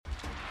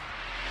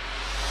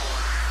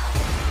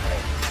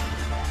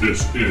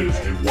This is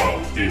a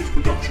Wild Games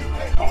Production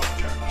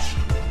podcast.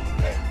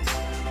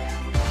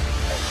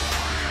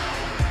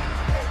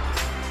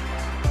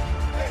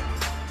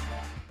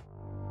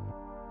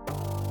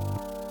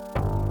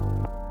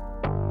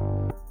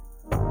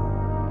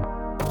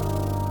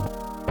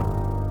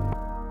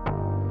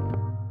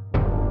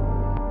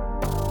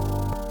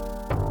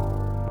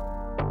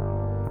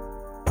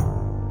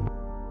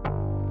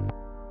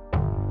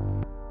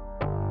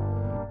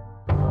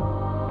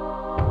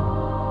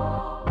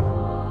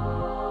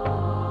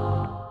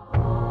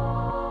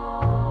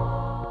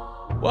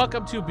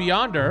 Welcome to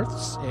Beyond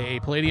Earths, a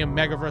Palladium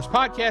Megaverse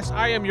podcast.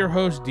 I am your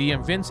host,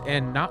 DM Vince,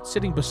 and not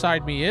sitting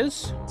beside me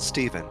is...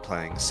 Steven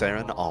playing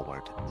Saren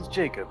Allward. This is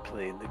Jacob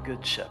playing the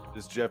Good Shepherd.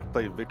 This is Jeff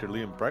playing Victor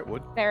Liam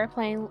Brightwood. Sarah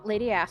playing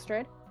Lady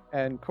Astrid.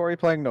 And Corey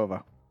playing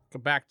Nova.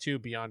 Welcome back to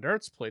Beyond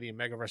Earths, Palladium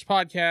Megaverse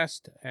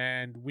podcast.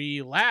 And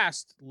we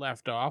last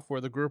left off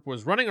where the group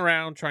was running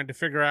around trying to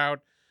figure out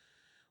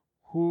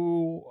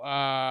who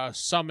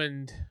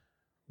summoned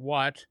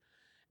what.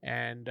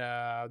 And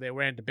they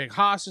ran to Big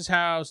Haas's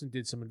house and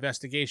did some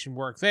investigation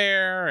work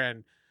there,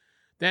 and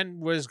then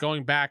was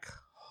going back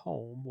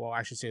home, well,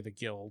 I should say the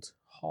guild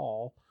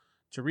hall,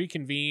 to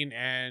reconvene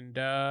and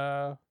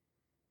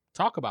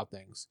talk about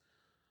things.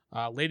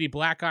 Lady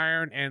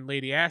Blackiron and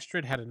Lady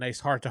Astrid had a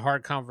nice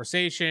heart-to-heart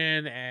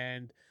conversation,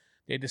 and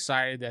they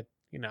decided that,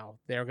 you know,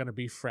 they're going to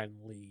be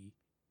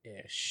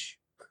friendly-ish.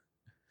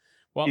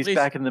 Well, He's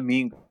back in the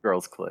Mean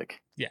Girls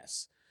clique.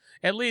 Yes.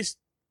 At least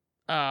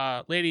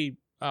Lady...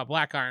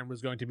 Blackiron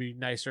was going to be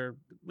nicer.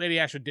 Lady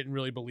Astrid didn't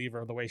really believe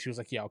her the way she was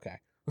like, yeah, okay.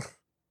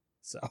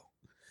 So,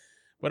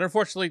 but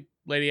unfortunately,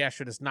 Lady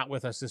Astrid is not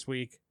with us this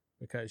week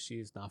because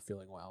she's not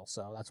feeling well.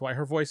 So that's why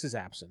her voice is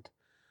absent.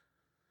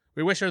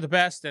 We wish her the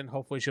best, and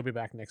hopefully she'll be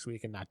back next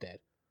week and not dead.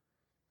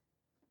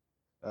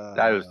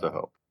 That is the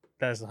hope.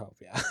 That is the hope,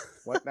 yeah.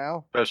 What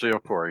now? Especially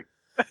of Corey.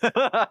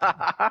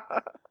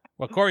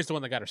 Well, Corey's the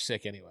one that got her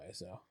sick anyway,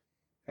 so.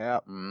 Yeah.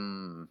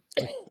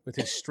 With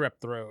his strep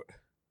throat.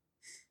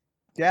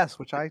 Yes,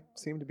 which I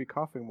seem to be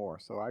coughing more,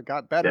 so I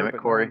got better, Damn it, but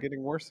now Corey. I'm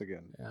getting worse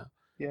again. Yeah.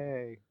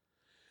 Yay.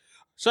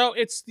 So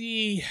it's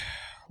the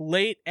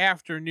late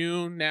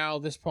afternoon now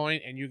at this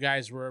point, and you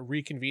guys were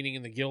reconvening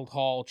in the guild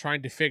hall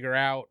trying to figure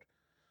out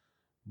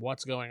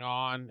what's going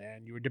on,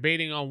 and you were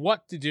debating on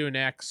what to do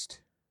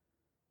next.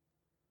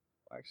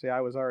 Actually,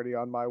 I was already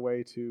on my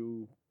way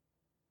to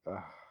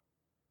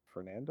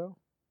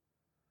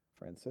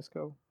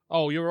Francisco?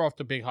 Oh, you were off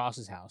to Big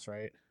Haas's house,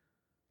 right?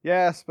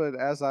 Yes, but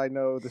as I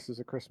know this is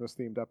a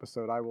Christmas-themed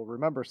episode, I will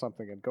remember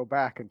something and go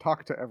back and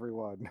talk to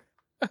everyone.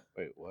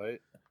 Wait, what?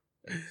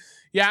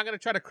 Yeah, I'm going to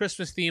try to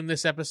Christmas theme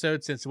this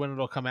episode since when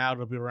it'll come out,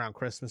 it'll be around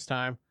Christmas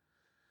time.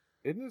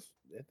 Isn't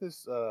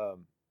this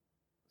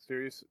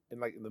serious in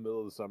the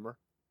middle of the summer?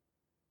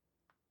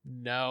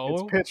 No.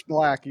 It's pitch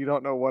black. You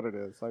don't know what it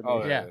is. I mean,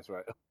 Oh, Yeah. that's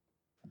right.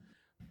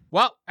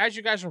 Well, as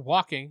you guys are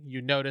walking,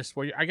 you notice,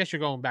 well, I guess you're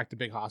going back to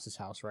Big Haas's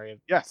house, right?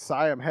 Yes,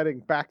 I am heading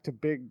back to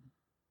Big...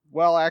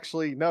 Well,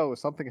 actually, no.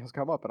 Something has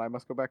come up, and I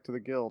must go back to the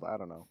guild. I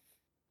don't know.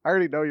 I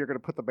already know you're going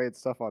to put the main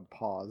stuff on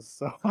pause,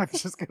 so I'm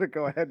just going to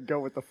go ahead and go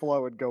with the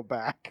flow and go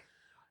back.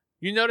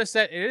 You notice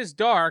that it is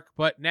dark,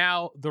 but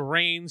now the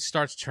rain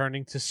starts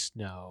turning to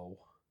snow.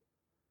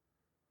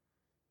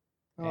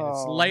 And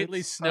it's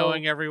lightly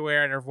snowing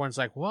everywhere, and everyone's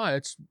like,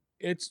 what?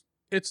 It's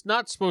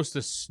not supposed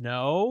to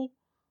snow?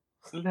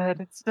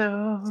 Let it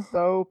snow.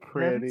 So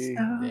Let it pretty.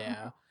 snow.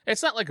 Yeah.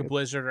 It's not like a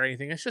blizzard or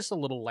anything. It's just a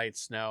little light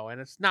snow, and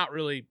it's not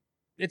really...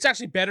 It's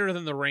actually better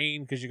than the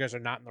rain because you guys are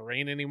not in the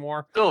rain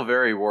anymore. Still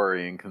very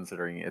worrying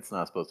considering it's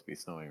not supposed to be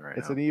snowing right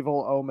It's now. an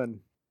evil omen.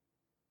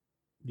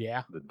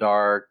 Yeah. The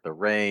dark, the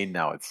rain,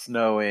 now it's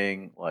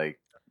snowing.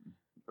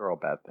 They're all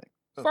bad things.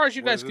 As far as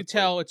you What guys is could it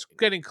tell, like? it's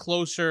getting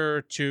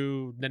closer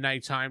to the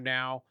nighttime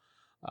now.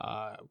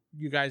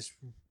 You guys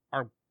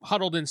are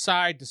huddled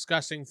inside,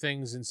 discussing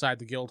things inside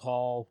the guild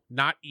hall,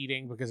 not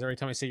eating, because every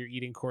time I say you're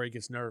eating, Corey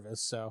gets nervous,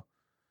 so...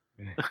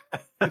 He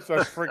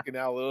starts freaking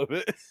out a little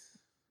bit.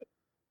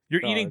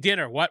 You're eating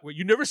dinner. What?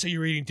 You never say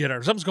you're eating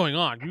dinner. Something's going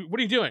on. What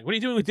are you doing? What are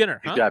you doing with dinner?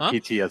 You Huh? got Huh?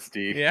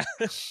 PTSD. Yeah.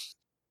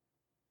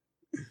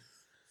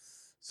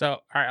 So,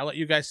 all right, I'll let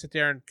you guys sit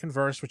there and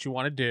converse what you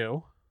want to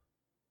do.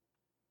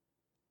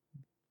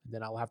 And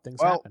then I'll have things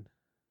Well, happen.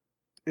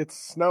 It's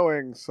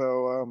snowing,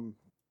 so,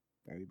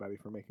 anybody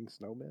for making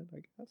snowmen,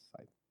 I guess?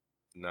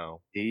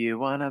 No. Do you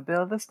want to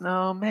build a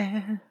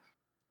snowman?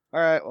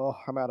 Alright, well,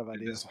 I'm out of It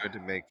ideas. is going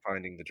to make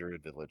finding the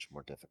Druid Village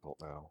more difficult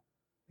now.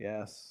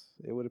 Yes,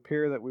 it would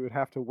appear that we would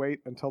have to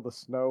wait until the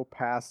snow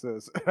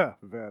passes.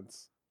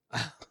 Vince.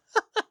 Oh,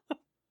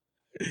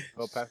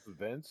 past the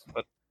vents?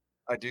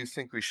 I do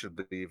think we should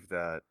leave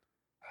that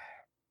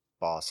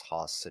Boss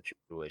Haas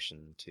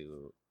situation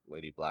to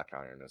Lady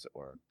Blackiron, as it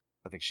were.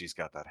 I think she's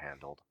got that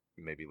handled.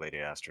 Maybe Lady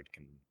Astrid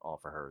can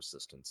offer her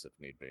assistance if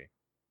need be.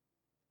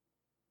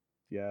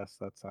 Yes,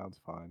 that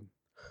sounds fine.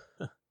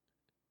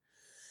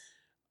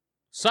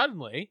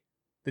 Suddenly,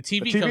 the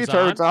TV, TV comes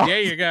turns on. on. There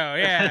you go.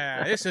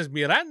 Yeah. This is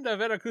Miranda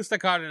Veracusta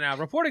Cardinal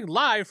reporting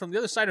live from the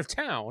other side of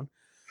town.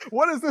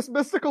 What is this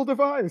mystical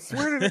device?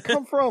 Where did it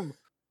come from?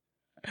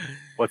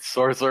 What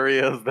sorcery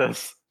is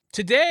this?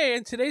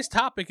 Today's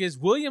topic is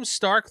William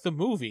Stark the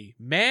movie.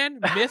 Man,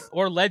 myth,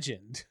 or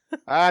legend?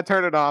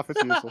 Turn it off.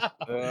 It's useless.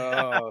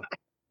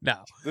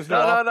 No. There's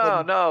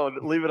No.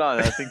 Leave it on.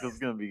 I think this is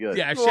gonna be good.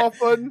 Yeah, No off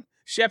button.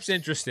 Shep's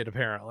interested,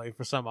 apparently,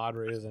 for some odd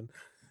reason.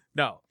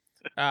 No.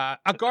 A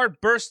guard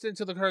burst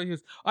into the car. He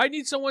goes, I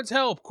need someone's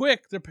help.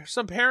 Quick.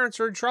 Some parents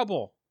are in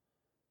trouble.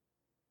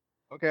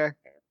 Okay.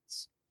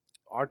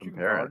 Aren't you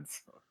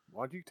Parents.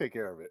 Why don't you take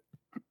care of it?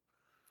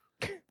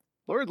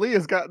 Lord Lee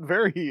has gotten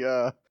very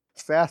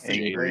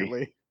sassy Angry.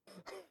 lately.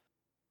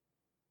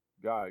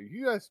 God,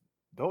 you guys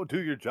don't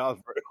do your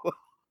jobs very well.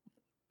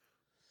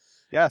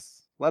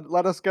 Yes.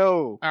 Let us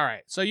go. All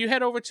right. So you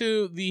head over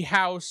to the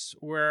house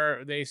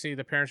where they see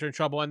the parents are in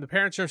trouble, and the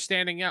parents are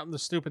standing out in the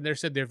stoop, and they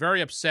said they're very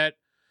upset.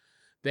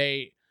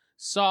 They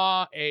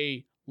saw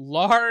a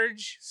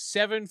large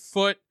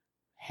 7-foot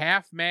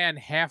half man,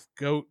 half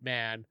goat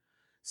man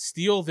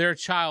steal their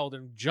child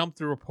and jump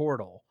through a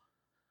portal.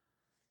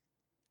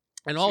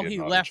 And all See a he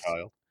naughty left.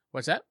 child?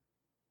 What's that?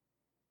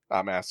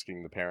 I'm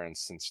asking the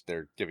parents since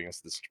they're giving us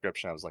the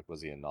description. I was like,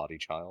 was he a naughty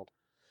child?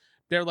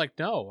 They're like,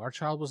 no, our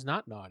child was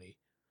not naughty.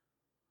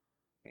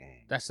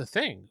 Mm. That's the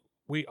thing.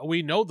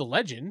 We know the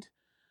legend.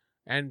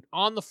 And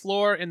on the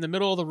floor in the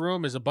middle of the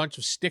room is a bunch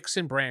of sticks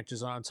and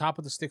branches. On top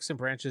of the sticks and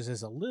branches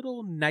is a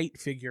little knight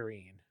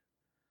figurine.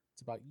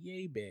 It's about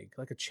yay big,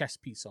 like a chess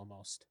piece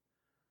almost.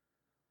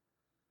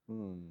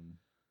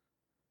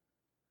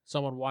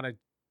 Someone wanted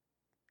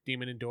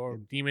demon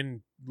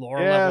lore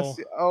level.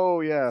 Yes.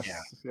 Oh, yes.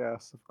 Yeah.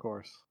 Yes, of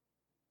course.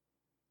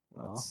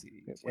 Let's Well, see.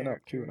 it went up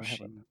too, and I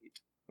Character haven't. sheet.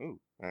 Ooh.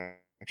 Oh,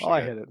 Actually, I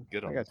got hit it.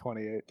 Good I on got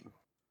 28.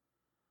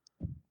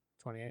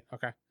 28.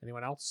 Okay.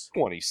 Anyone else?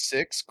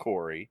 26,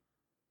 Corey.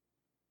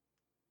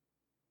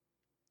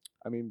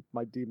 I mean,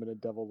 my demon and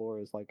devil lore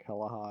is like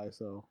hella high,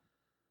 so.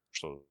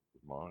 So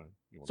mine.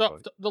 You wanna So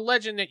fight? the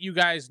legend that you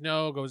guys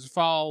know goes as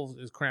follows: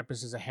 is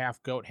Krampus is a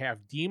half goat, half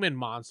demon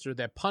monster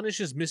that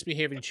punishes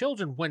misbehaving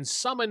children when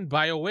summoned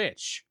by a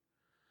witch.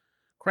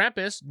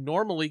 Krampus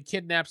normally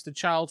kidnaps the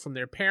child from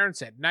their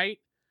parents at night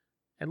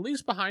and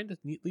leaves behind a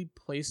neatly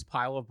placed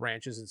pile of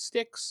branches and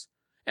sticks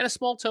and a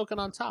small token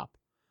on top.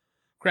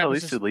 At Krampus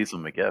least is it leaves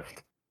them a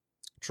gift.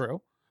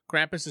 true.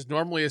 Krampus is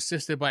normally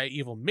assisted by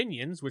evil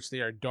minions, which they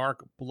are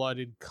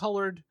dark-blooded,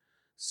 colored,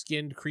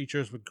 skinned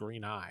creatures with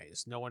green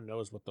eyes. No one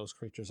knows what those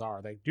creatures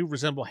are. They do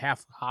resemble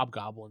half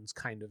hobgoblins,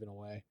 kind of, in a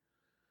way.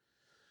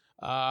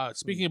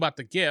 Speaking about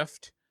the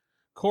gift,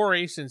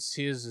 Corey, since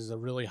his is a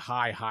really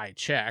high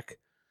check,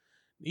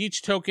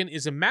 each token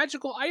is a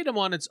magical item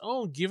on its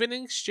own given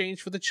in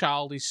exchange for the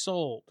child he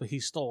stole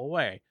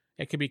away.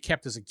 It can be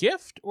kept as a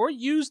gift or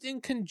used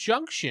in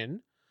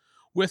conjunction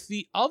with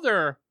the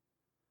other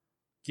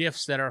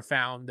gifts that are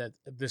found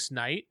this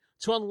night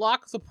to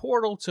unlock the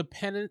portal to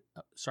Penance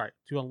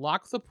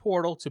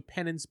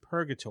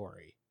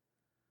Purgatory.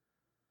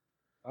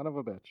 Son of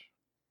a bitch.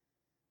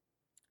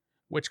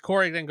 Which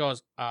Corey then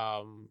goes,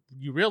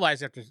 you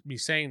realize after me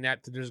saying that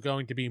there's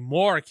going to be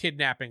more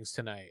kidnappings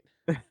tonight.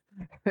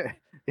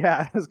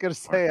 Yeah, I was going to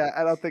say,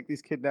 I don't think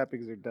these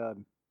kidnappings are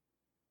done.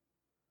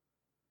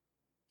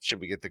 Should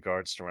we get the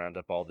guards to round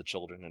up all the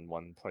children in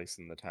one place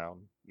in the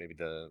town? Maybe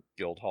the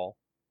guild hall?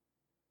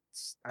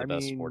 It's the I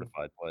best mean,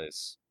 fortified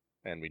place.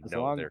 And we as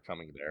know long- they're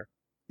coming there.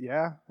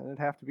 Yeah, and it'd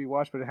have to be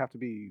watched, but it'd have to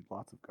be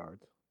lots of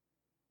guards.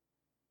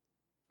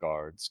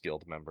 Guards,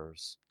 guild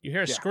members. You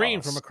hear a Yeah.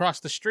 scream from across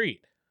the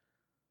street.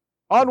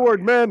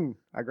 Onward, men!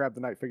 I grab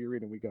the knight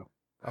figurine and we go.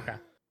 Okay.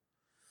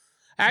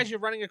 As you're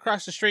running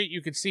across the street,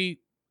 you can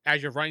see,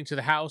 as you're running to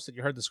the house that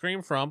you heard the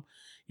scream from,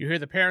 you hear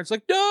the parents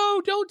like,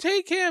 no, don't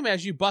take him.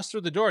 As you bust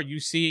through the door, you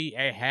see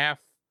a half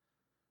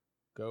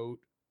goat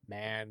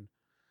man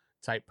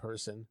type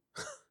person.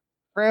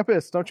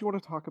 Krampus, don't you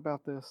want to talk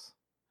about this?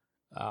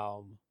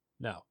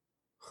 No.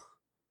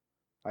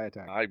 I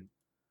attack.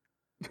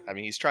 I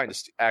mean, he's trying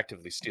to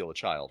actively steal a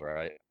child,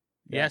 right?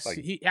 Yes, like-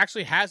 he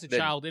actually has a then-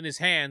 child in his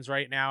hands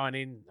right now,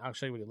 and I'll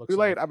show you what he looks Too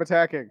like. late. I'm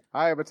attacking.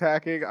 I am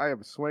attacking. I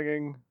am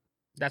swinging.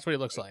 That's what he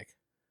looks like.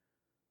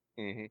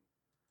 Mm-hmm.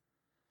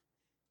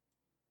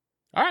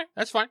 All right,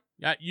 that's fine.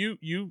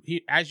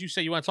 He, as you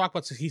say, you want to talk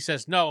about. He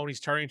says no, and he's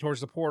turning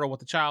towards the portal with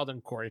the child,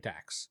 and Corey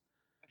attacks.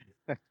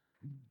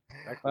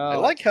 I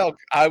like how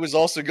I was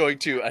also going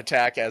to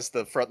attack as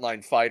the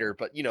frontline fighter,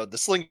 but the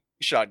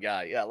slingshot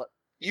guy. Yeah,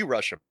 you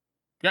rush him.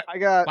 I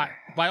got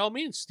By all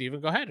means, Steven,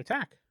 go ahead,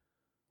 attack.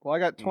 well, I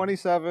got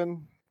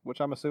 27,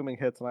 which I'm assuming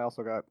hits, and I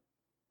also got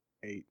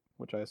 8,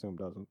 which I assume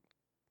doesn't.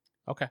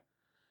 Okay.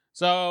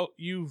 So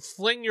you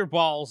fling your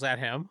balls at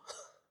him.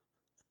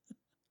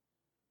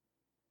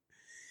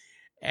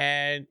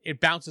 And it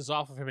bounces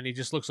off of him, and he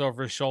just looks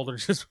over his shoulder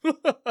and says,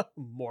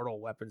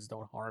 mortal weapons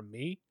don't harm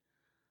me.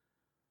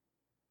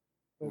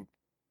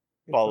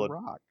 It's Followed. a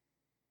rock.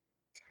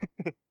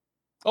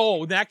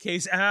 Oh, in that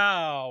case,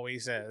 ow, he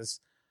says.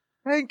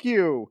 Thank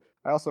you.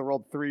 I also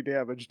rolled 3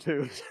 damage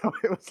too, so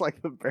it was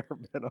like the bare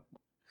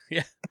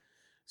minimum.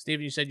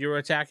 Steven, you said you were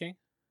attacking?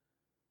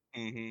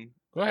 Mm-hmm.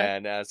 Go ahead.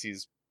 And as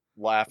he's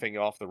laughing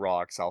off the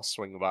rocks, I'll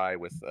swing by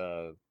with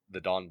the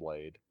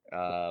Dawnblade.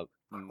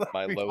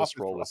 My We lowest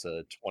got roll this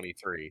was a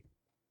 23.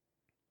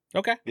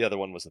 Okay. The other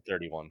one was a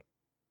 31.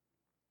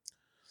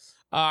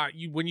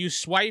 When you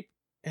swipe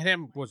at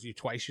him, was you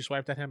twice you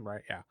swiped at him,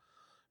 right? Yeah.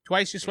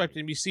 Twice you swiped at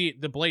him, you see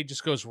the blade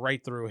just goes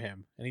right through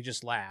him, and he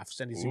just laughs,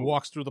 and he Ooh.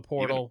 walks through the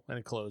portal, and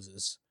it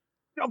closes.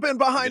 Jump in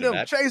behind Even him!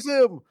 a Chase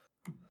him!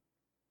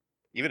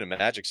 Even a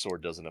magic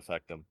sword doesn't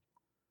affect him.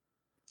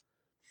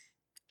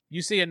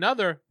 You see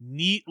another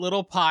neat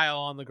little pile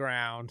on the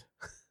ground.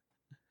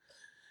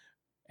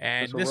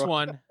 And There's a this rock.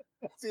 one,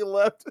 He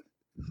left.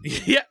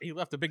 yeah, he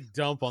left a big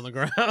dump on the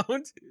ground.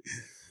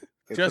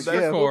 It's Just a for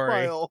gift. Corey.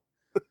 Pile.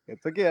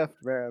 It's a gift,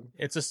 man.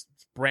 It's just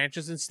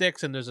branches and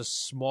sticks, and there's a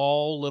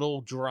small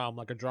little drum,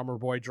 like a drummer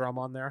boy drum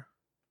on there.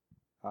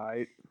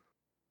 Alright.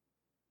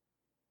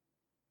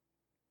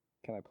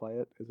 Can I play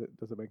it?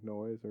 Does it make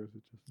noise or is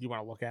it just? You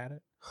want to look at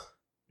it?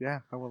 Yeah,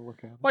 I want to look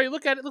at it. Well, you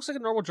look at it, it looks like a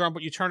normal drum,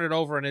 but you turn it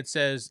over and it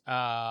says,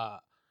 Ah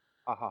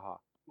ha ha.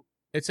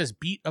 it says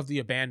 "Beat of the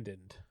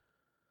Abandoned,"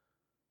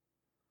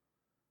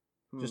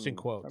 just in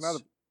They're quotes.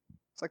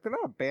 it's like they're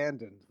not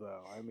abandoned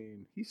though. I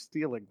mean, he's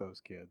stealing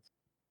those kids.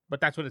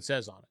 But that's what it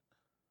says on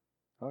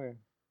it. Okay.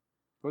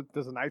 What,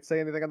 does the knight say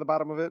anything on the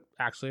bottom of it?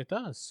 Actually, it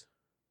does.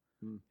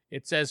 Hmm.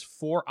 It says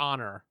 "For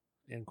honor"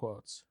 in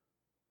quotes.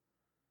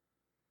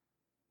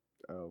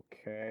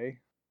 Okay.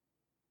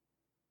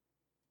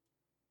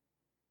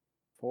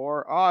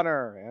 For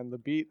honor and the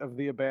beat of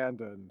the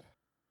abandoned.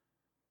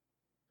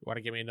 You want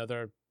to give me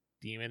another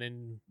demon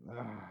in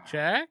Ah.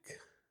 check?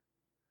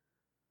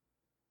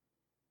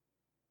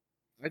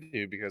 I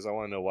do, because I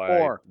want to know why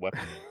 4.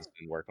 weapons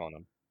didn't work on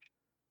him.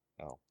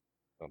 Oh,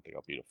 I don't think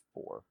I'll beat a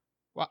 4.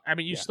 Well, I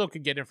mean, you Yeah. still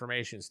could get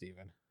information,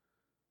 Steven.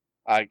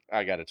 I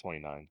got a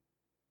 29.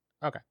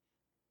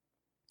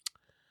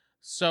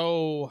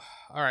 So,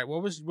 all right,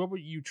 what were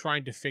you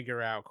trying to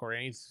figure out, Corey?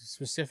 Anything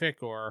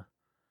specific or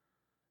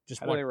just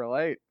How do what? they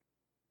relate?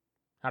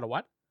 How to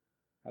what?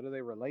 How do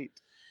they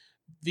relate?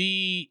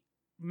 The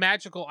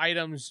magical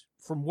items,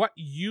 from what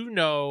you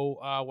know,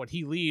 what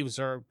he leaves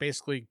are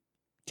basically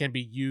can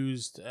be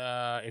used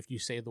if you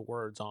say the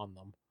words on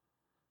them.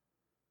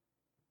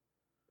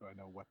 Do I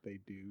know what they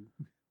do?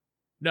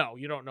 No,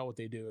 you don't know what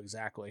they do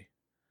exactly.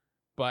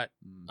 But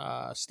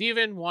Hmm.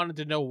 Steven wanted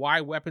to know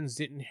why weapons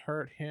didn't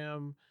hurt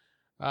him.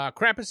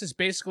 Krampus is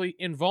basically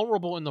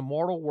invulnerable in the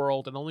mortal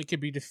world and only can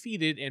be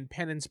defeated in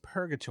Penance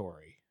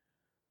Purgatory.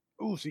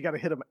 Ooh, so you got to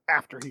hit him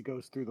after he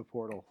goes through the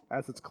portal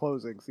as it's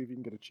closing. See if you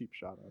can get a cheap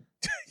shot on.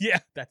 Yeah,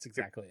 that's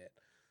exactly it.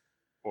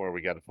 Or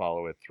we got to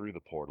follow it through the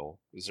portal.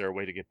 Is there a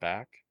way to get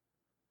back?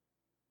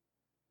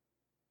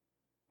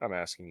 I'm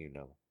asking you,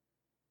 no.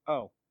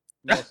 Oh,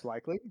 most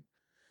likely.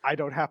 I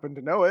don't happen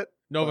to know it.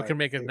 Nova but can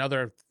make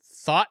another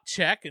thought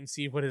check and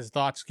see what his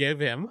thoughts give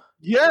him.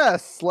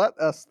 Yes, let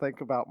us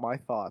think about my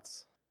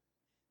thoughts.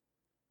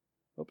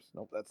 Oops,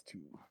 nope, that's 2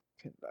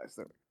 10 dice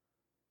there.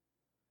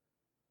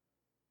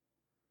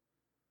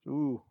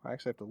 Ooh, I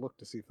actually have to look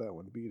to see if that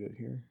one beat it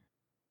here.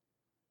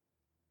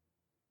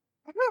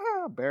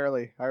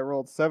 Barely. I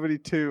rolled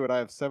 72 and I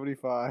have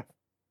 75.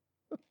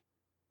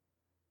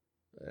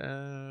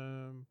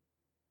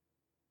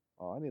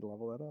 Oh, I need to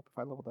level that up. If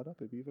I leveled that up,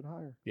 it'd be even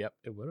higher. Yep,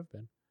 it would have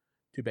been.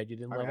 Too bad you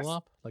didn't I mean, level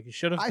up like you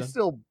should have I done.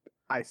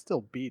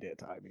 still beat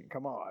it. I mean,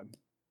 come on.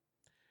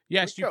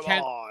 Yes, you Come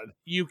can. on.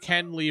 You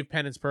can leave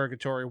Penance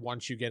Purgatory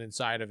once you get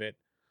inside of it.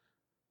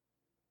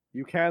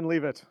 You can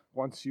leave it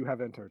once you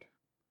have entered.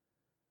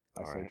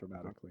 I say Alright,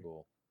 dramatically.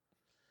 Cool.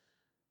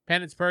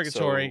 Penance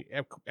Purgatory.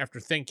 After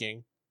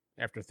thinking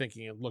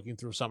and looking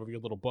through some of your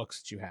little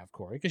books that you have,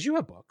 Corey, because you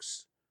have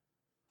books.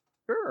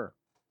 Sure.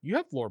 You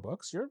have lore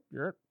books.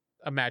 You're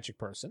a magic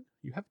person.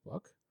 You have a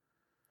book.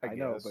 I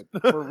know, guess.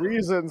 but for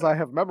reasons I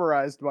have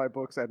memorized my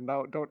books and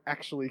don't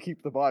actually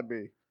keep them on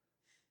me.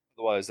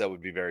 Otherwise, that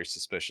would be very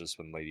suspicious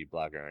when Lady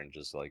Blackiron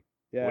just like,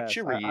 Yeah, what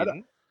you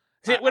reading?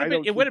 See, it would I have been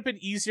don't it would have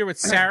been easier with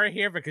Sarah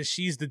here because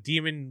she's the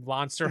demon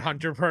monster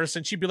hunter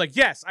person. She'd be like,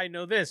 "Yes, I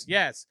know this.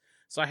 Yes."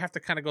 So I have to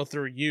kind of go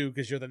through you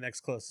because you're the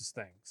next closest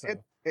thing. So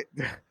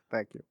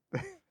Thank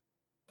you.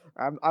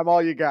 I'm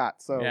all you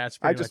got. So Yeah, that's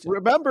I pretty just much it.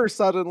 remember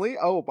suddenly.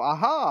 Oh,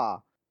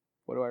 aha!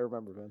 What do I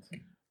remember, Vince?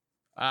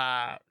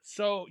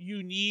 So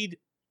you need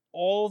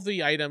all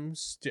the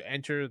items to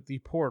enter the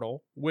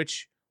portal,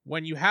 which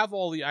when you have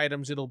all the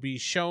items, it'll be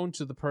shown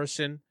to the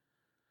person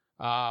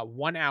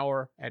 1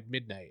 hour at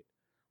midnight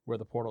where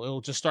the portal,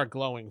 it'll just start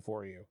glowing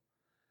for you.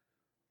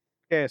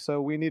 Okay,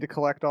 so we need to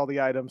collect all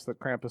the items that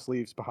Krampus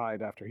leaves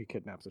behind after he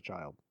kidnaps a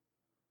child.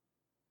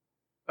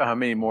 How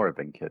many more have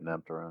been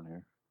kidnapped around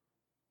here?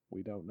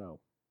 We don't know.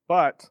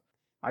 But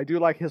I do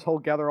like his whole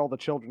gather all the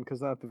children, because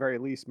then at the very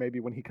least, maybe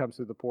when he comes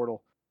through the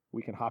portal,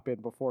 we can hop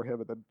in before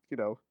him, and then,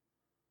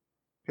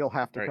 he'll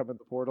have to Right. come in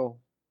the portal.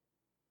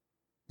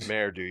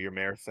 Mayor, do your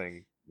mayor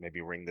thing.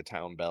 Maybe ring the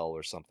town bell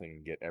or something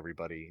and get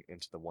everybody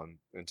into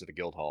the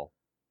guild hall.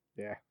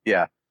 Yeah.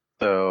 Yeah.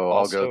 So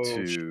Also,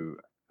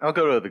 I'll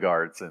go to the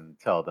guards and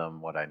tell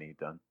them what I need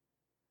done.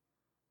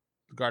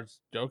 The guards,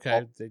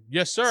 okay.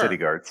 Yes, sir. City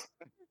guards.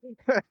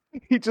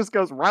 He just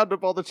goes round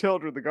up all the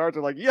children. The guards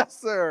are like, "Yes,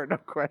 sir, no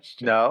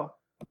question." No,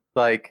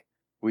 like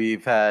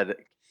we've had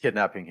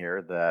kidnapping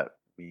here that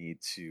we need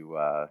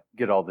to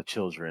get all the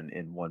children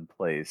in one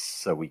place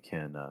so we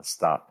can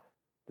stop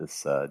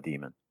this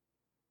demon.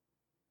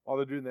 While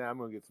they're doing that, I'm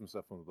gonna get some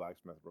stuff from the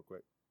blacksmith real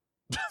quick.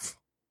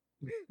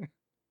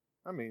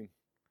 I mean,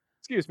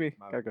 Excuse me,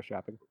 gotta go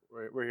shopping.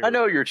 we're here. I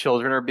know your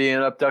children are being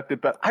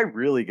abducted, but I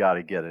really got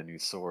to get a new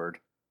sword.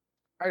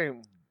 I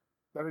mean,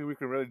 nothing we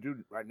can really do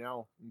right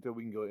now until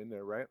we can go in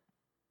there, right?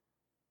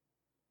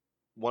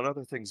 One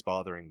other thing's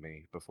bothering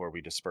me before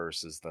we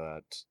disperse is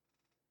that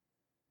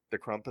the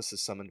Krampus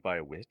is summoned by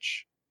a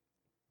witch.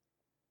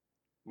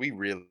 We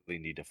really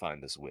need to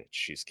find this witch.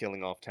 She's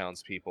killing off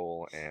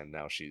townspeople, and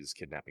now she's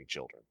kidnapping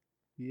children.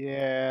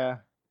 Yeah,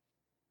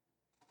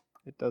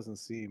 it doesn't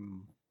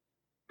seem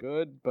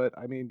good, but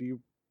I mean, do you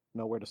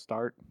know where to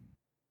start?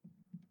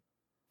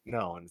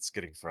 No, and it's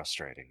getting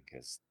frustrating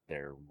because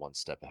they're one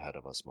step ahead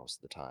of us most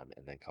of the time,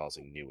 and then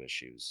causing new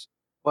issues.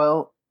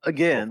 Well,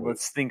 again, Hopefully.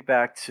 let's think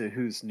back to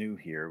who's new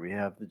here. We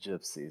have the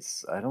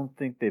gypsies. I don't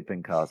think they've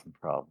been causing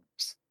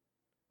problems,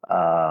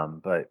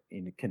 but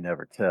you can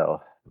never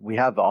tell. We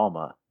have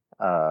Alma,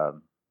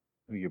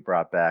 who you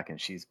brought back,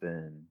 and she's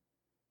been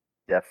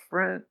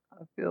different.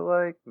 I feel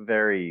like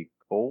very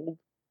cold.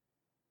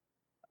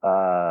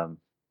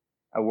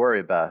 I worry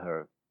about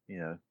her. You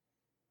know,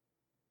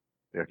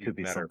 there You could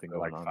be met her something for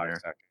going like on 5 there.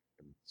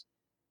 seconds.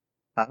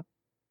 Huh?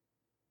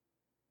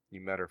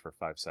 You met her for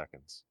 5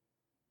 seconds.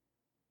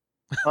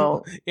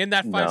 Well, In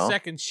that 5 No.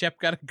 seconds, Shep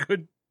got a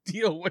good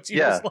deal. What she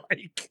Yeah. was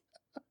like.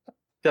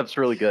 Shep's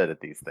really good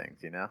at these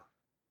things, you know.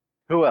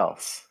 Who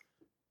else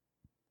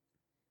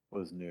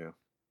was new?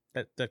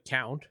 The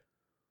Count.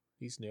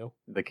 He's new.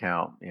 The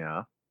Count,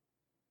 yeah,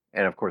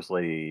 and of course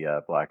Lady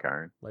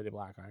Blackiron. Lady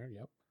Blackiron,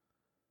 yep.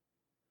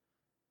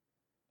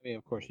 I mean,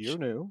 of course, you're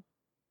new.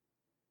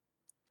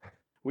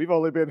 We've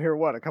only been here,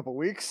 what, a couple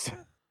weeks?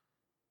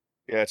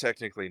 Yeah,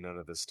 technically none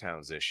of this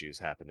town's issues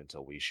happened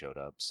until we showed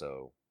up,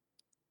 so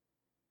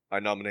I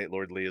nominate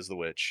Lord Lee as the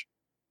witch.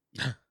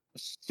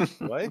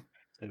 What?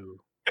 Ooh.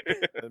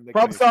 Doesn't make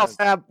Problem any solved,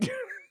 sense.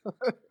 Sam.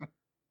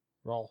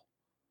 Roll.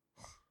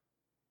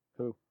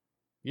 Who?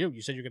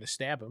 You said you're going to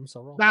stab him,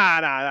 so roll. Nah,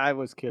 I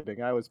was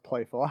kidding. I was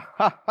playful.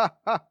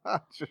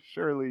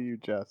 Surely you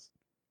jest.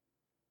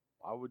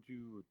 Why would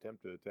you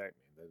attempt to attack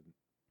me?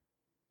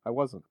 I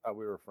wasn't. I thought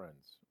we were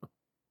friends.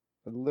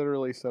 I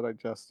literally said I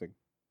jesting.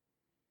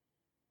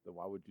 Then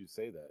why would you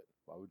say that?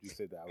 Why would you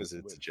say that I was Because a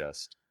it's a witch?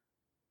 jest.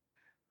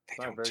 They It's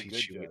not a don't very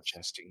teach good you what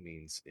jest. jesting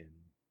means in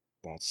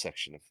that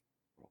section of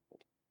the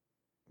world.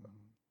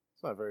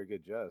 It's not a very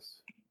good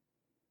jest.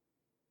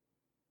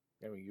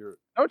 I mean,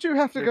 Don't you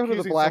have to You're go to the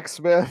accusing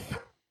blacksmith?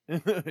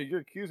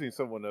 you're accusing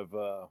someone of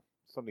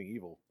something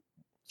evil,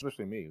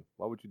 especially me.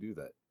 Why would you do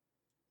that?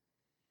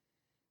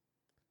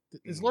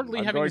 Is Lord Lee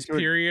I'm having going his to-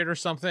 period or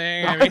something?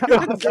 I I'm mean,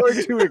 going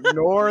to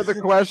ignore the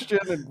question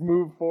and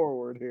move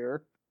forward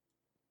here.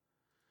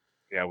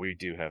 Yeah, we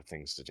do have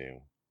things to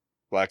do.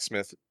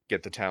 Blacksmith,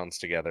 get the towns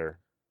together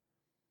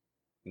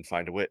and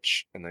find a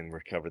witch, and then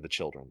recover the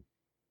children.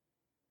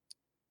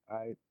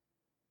 I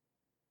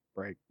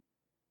break.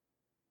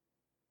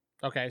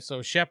 okay,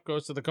 so Shep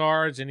goes to the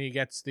guards and he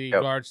gets the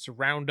Yep. guards to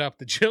round up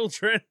the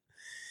children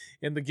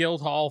in the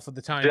guild hall for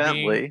the time being.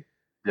 Gently.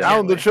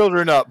 Round the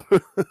children up.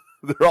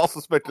 They're all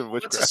suspected of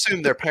Let's witchcraft.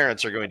 assume their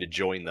parents are going to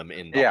join them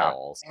in the Yeah.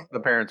 halls. The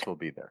parents will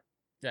be there.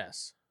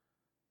 Yes.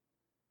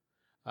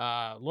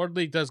 Lord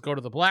Lee does go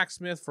to the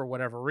blacksmith for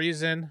whatever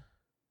reason.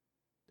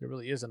 There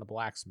really isn't a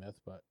blacksmith,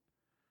 but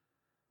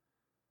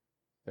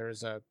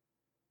there's a.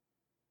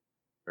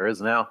 There is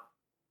now.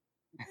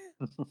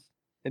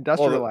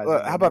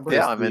 Industrializing. how about remember? this?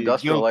 Yeah, I'm the guild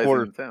industrializing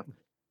quarter- the town.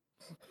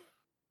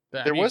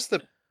 There was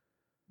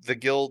the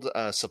guild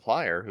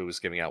supplier who was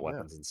giving out Yeah.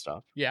 weapons and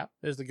stuff. Yeah,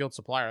 there's the guild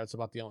supplier. That's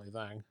about the only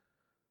thing.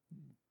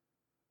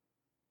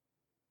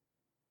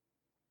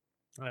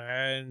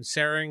 And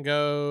Saren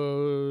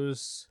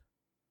goes.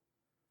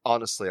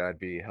 Honestly, I'd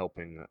be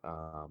helping,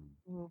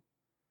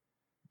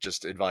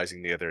 just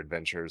advising the other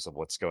adventurers of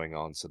what's going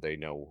on so they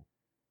know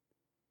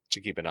to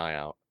keep an eye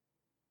out.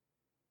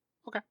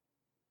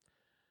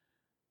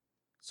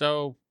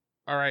 So,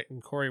 all right,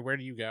 and Corey, where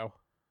do you go?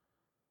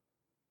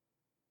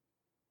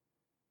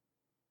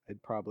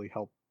 I'd probably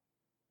help.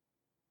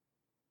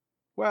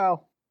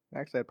 Well,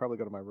 actually, I'd probably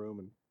go to my room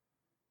and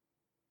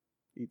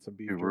eat some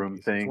beef Do jerky room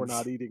since we're things.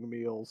 not eating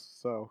meals.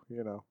 So,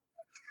 you know.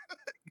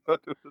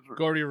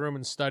 Go to your room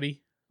and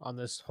study on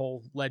this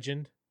whole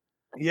legend.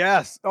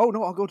 Yes. Oh,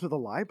 no, I'll go to the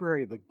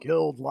library, the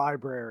guild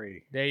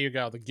library. There you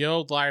go. The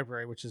guild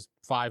library, which is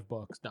 5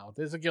 books. No,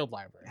 there's a guild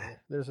library.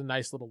 There's a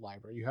nice little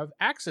library you have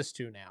access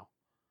to now.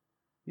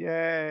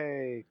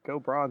 Yay. Go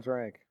bronze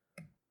rank.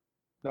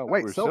 No, we're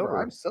wait, silver. silver.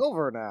 I'm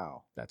silver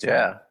now. That's Yeah.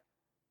 right.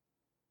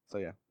 So,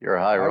 yeah. You're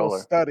a high I will roller.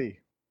 study.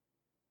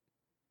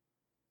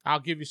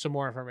 I'll give you some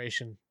more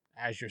information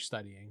as you're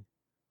studying,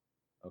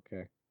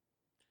 Okay.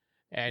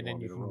 and You then want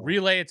me you to can roll?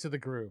 relay it to the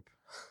group.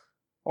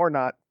 Or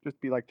not.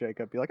 Just be like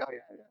Jacob. Be like, oh, yeah.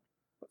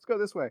 Let's go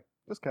this way.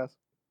 Just cuss.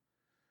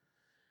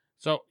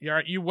 So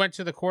you went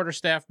to the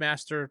quarterstaff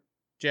master,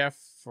 Jeff,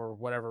 for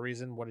whatever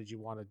reason. What did you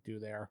want to do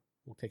there?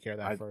 We'll take care of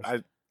that first. I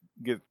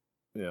get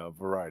a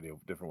variety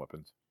of different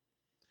weapons.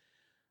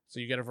 So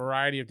you get a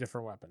variety of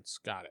different weapons.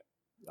 Got it.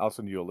 I'll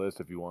send you a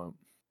list if you want.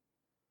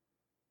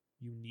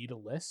 You need a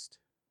list?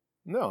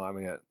 No, I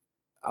mean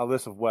a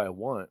list of what I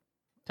want.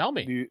 Tell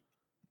me.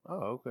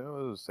 Oh, okay.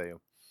 I'll just say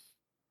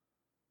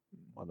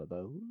One of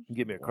those.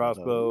 Give me a One of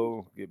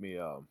crossbow. Give me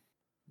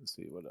let's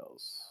see what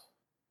else.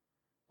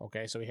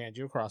 Okay, so he hands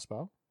you a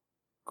crossbow.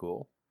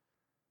 Cool.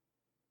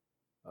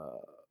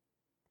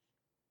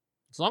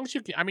 As long as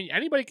you can, I mean,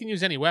 anybody can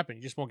use any weapon.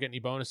 You just won't get any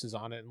bonuses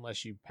on it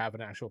unless you have an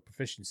actual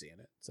proficiency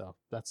in it. So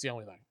that's the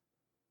only thing.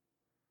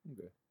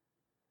 Okay.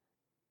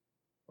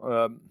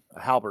 A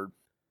halberd.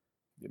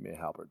 Give me a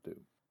halberd too.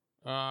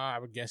 I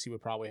would guess you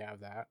would probably have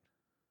that.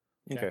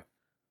 Okay.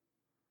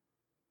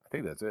 I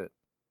think that's it.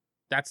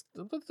 That's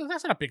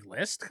not a big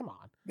list. Come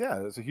on.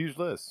 Yeah, that's a huge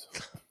list.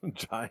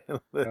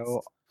 Giant list.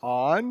 Go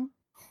on.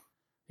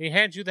 He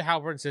hands you the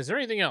halberd and says, "Is there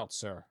anything else,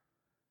 sir?"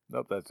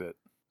 Nope, that's it.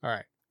 All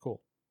right, cool.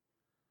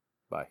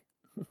 Bye.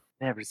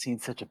 Never seen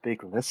such a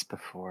big list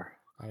before.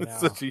 I know.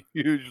 It's such a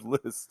huge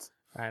list.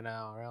 I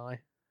know, really.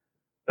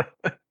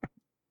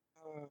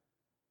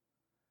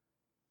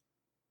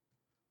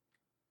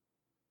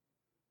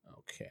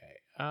 Okay.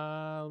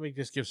 Let me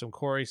just give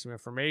Corey some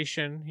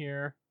information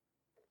here.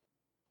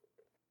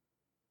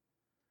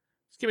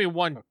 Just give me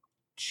one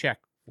check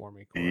for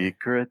me, Corey.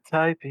 Secret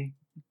typing.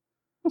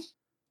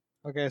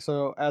 Okay,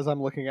 so as I'm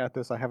looking at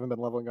this, I haven't been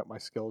leveling up my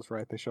skills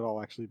right. They should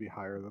all actually be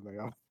higher than they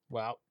are.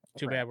 Well,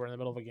 too bad we're in the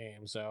middle of a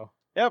game, so.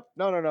 Yep.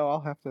 No.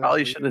 I'll have to.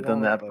 Probably should have redo done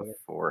all that later.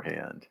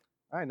 beforehand.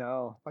 I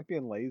know. Like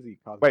being lazy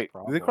causes Wait,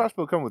 a did the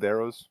crossbow come with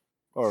arrows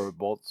or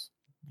bolts?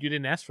 You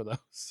didn't ask for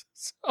those,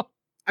 so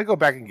I go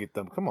back and get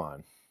them. Come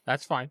on.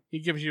 that's fine. He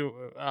gives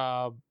you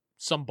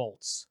some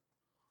bolts.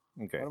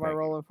 Okay. What am I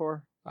rolling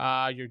for?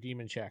 Your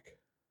demon check.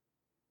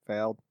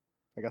 Failed.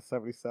 I got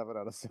 77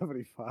 out of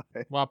 75.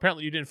 Well,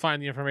 apparently you didn't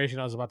find the information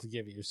I was about to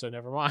give you, so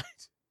never mind.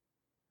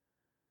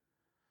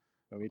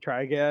 Let me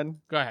try again.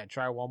 Go ahead,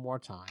 try one more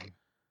time.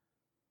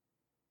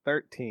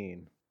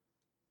 13.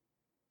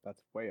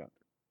 That's way under.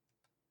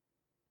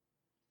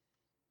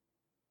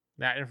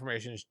 That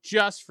information is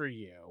just for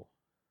you.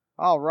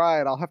 All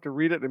right, I'll have to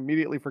read it and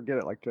immediately forget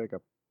it like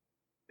Jacob.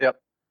 Yep.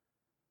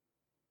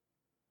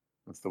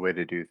 That's the way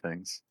to do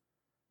things.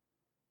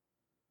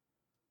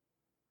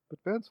 But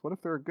Vince, what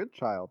if they're a good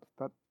child?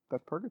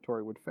 That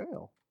purgatory would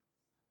fail.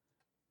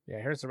 Yeah,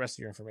 here's the rest of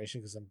your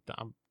information because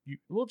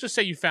we'll just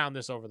say you found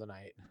this over the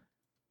night.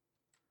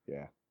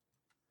 Yeah.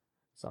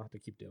 So I don't have to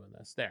keep doing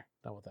this. There,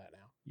 done with that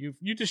now.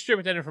 You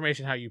distribute that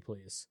information how you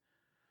please.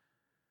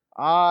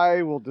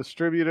 I will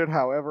distribute it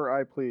however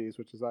I please,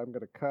 which is I'm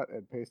going to cut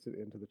and paste it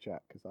into the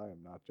chat because I am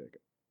not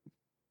Jacob.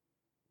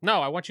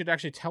 No, I want you to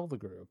actually tell the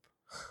group.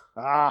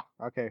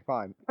 Okay,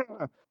 fine.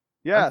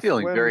 Yes, I'm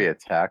feeling very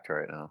attacked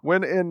right now.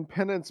 When in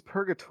Penance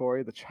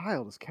Purgatory, the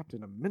child is kept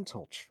in a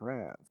mental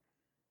trance.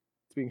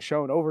 It's being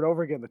shown over and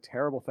over again the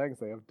terrible things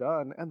they have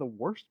done and the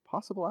worst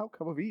possible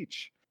outcome of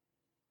each.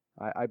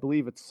 I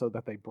believe it's so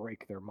that they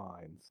break their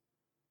minds.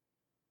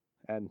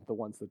 And the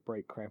ones that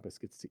break, Krampus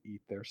gets to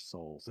eat their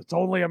souls. It's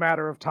only a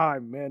matter of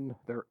time, men.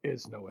 There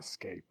is no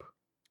escape.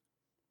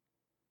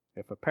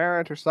 If a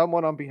parent or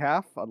someone on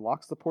behalf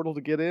unlocks the portal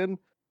to get in,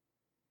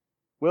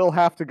 we'll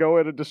have to go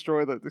in and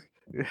destroy the...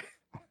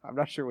 I'm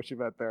not sure what you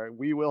meant there.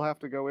 We will have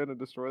to go in and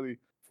destroy the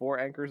 4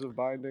 anchors of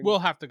binding. We'll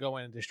have to go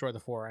in and destroy the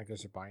 4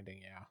 anchors of binding,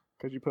 yeah.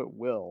 Because you put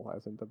will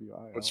as in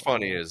W-I-L. What's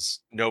funny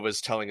is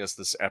Nova's telling us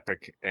this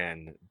epic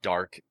and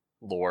dark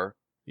lore,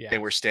 Yeah.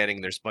 and we're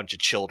standing. There's a bunch of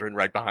children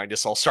right behind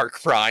us, all start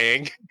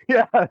crying.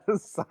 Yes,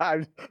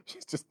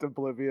 she's just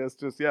oblivious.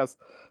 Yes.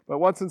 But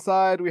once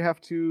inside, we have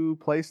to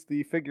place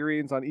the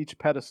figurines on each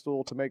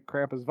pedestal to make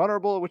Krampus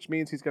vulnerable, which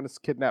means he's going to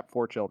kidnap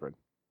 4 children.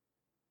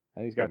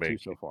 And he's got 2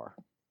 so far.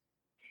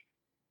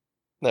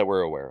 That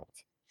we're aware of.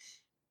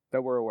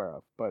 That we're aware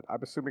of. But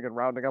I'm assuming in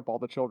rounding up all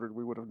the children,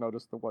 we would have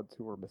noticed the ones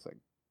who were missing.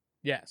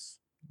 Yes.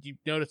 You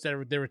notice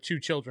that there were 2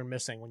 children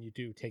missing when you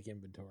do take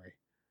inventory.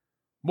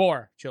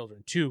 More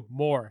children. 2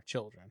 more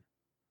children.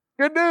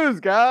 Good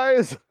news,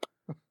 guys!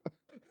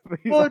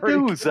 He's Good already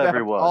news, kidnapped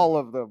everyone. all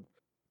of them.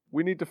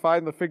 We need to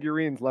find the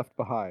figurines left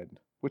behind.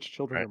 Which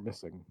children Right. are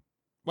missing?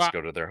 Let's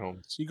go to their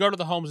homes. You go to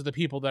the homes of the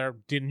people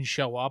that didn't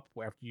show up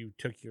after you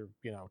took your,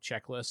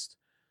 checklist.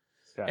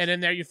 Yes. And in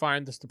there you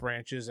find the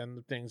branches and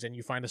the things, and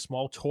you find a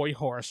small toy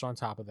horse on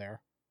top of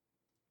there.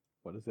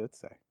 What does it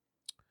say?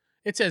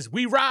 It says,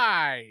 "We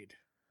ride!"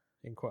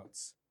 in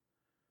quotes.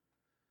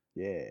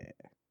 Yeah.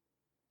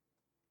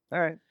 All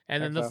right.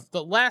 And then That's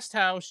the last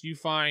house, you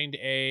find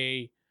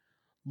a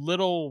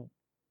little,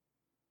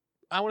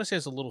 I want to say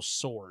it's a little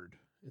sword.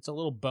 It's a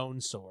little bone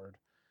sword.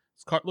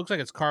 Looks like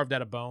it's carved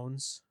out of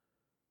bones.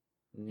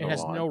 It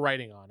has no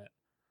writing on it.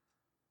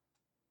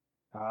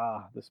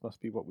 This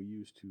must be what we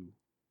use to...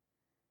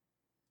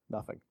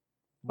 Nothing.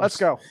 Let's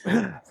go.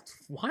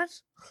 What?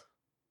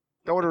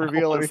 Don't want to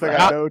reveal What's anything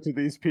that? I know to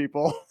these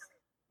people.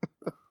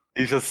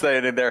 He's just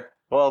saying in there,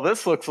 well,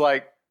 this looks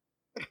like...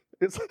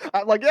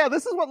 I'm like, yeah,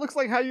 this is what looks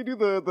like how you do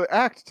the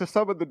act to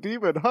summon the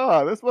demon,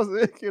 huh? This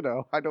wasn't it,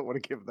 I don't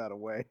want to give that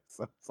away.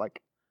 So it's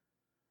like,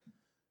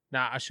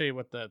 Now, I'll show you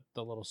what the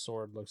little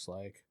sword looks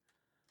like.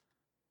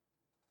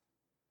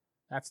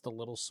 That's the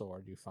little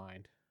sword you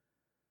find.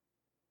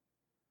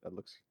 that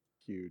looks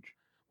huge.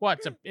 Well,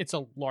 it's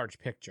a large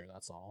picture,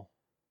 that's all.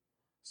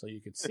 So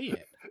you could see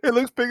it. It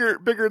looks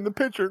bigger in the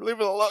picture. Leave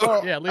it alone.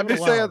 Well, Yeah, leave I'm it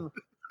just alone. saying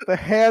the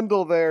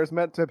handle there is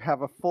meant to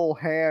have a full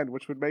hand,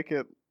 which would make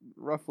it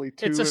roughly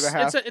two It's and a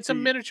half. a feet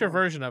miniature long.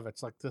 version of it.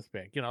 It's like this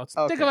big. It's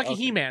Okay, think of like a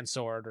okay. He-Man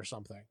sword or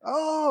something.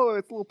 Oh,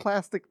 it's a little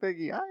plastic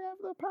thingy. I have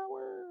the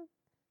power.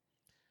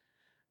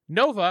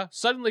 Nova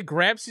suddenly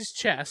grabs his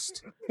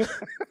chest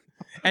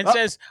and Oh,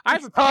 says, "I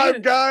have It's a pain.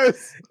 time,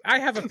 guys. I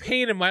have a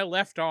pain in my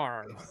left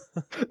arm."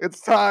 It's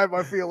time.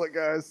 I feel it,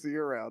 guys. See you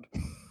around.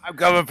 I'm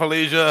coming,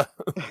 Felicia.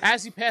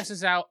 As he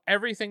passes out,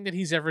 everything that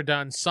he's ever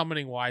done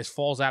summoning wise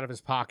falls out of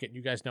his pocket, and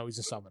you guys know he's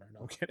a summoner.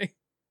 No I'm kidding.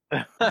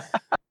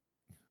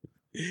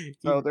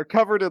 So they're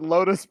covered in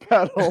lotus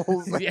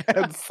petals Yeah.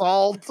 and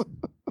salt.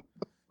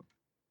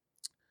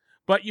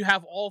 But you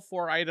have all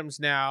 4 items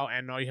now,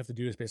 and all you have to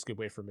do is basically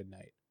wait for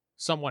midnight.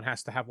 Someone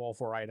has to have all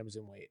 4 items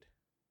and wait.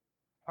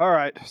 All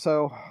right,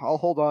 so I'll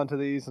hold on to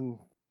these, and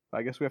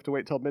I guess we have to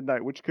wait till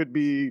midnight, which could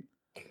be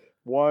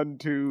 1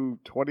 to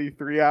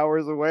 23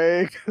 hours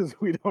away because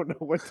we don't know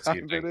what It's time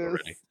evening it is.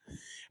 already.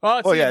 Well,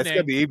 it's Oh yeah, it's evening,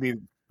 gonna be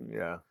evening.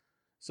 Yeah,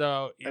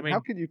 so I And mean, how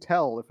can you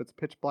tell if it's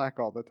pitch black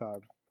all the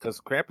time? because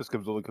Krampus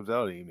only comes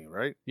out in the evening,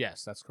 right?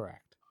 yes, that's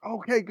correct.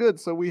 Okay, good.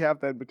 So we have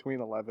then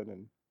between 11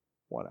 and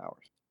 1 hour.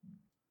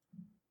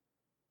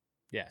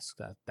 Yes,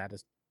 that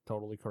is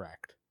totally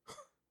correct.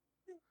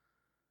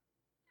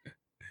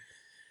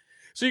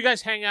 So you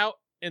guys hang out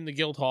in the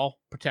guild hall,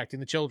 protecting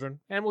the children,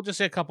 and we'll just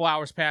say a couple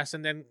hours pass,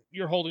 and then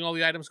you're holding all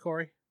the items,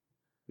 Corey.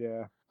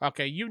 Yeah.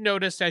 Okay, you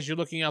notice as you're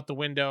looking out the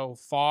window,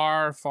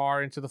 far,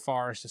 far into the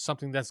forest, is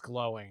something that's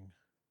glowing.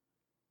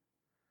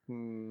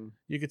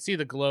 You can see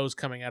the glows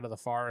coming out of the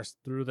forest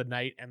through the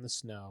night and the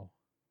snow.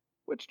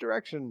 Which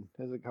direction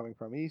is it coming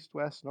from? East,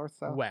 west, north,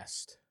 south?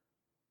 West.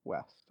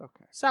 West.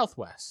 Okay.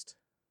 Southwest.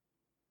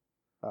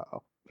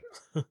 Uh-oh.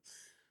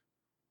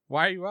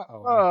 Why are you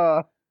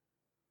uh-oh?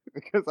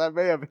 Because I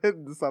may have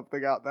hidden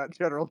something out that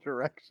general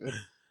direction.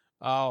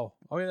 Oh,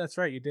 yeah, that's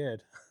right, you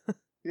did.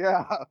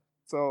 Yeah.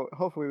 So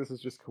hopefully this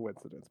is just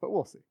coincidence, but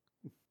we'll see.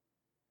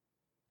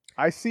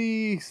 I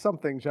see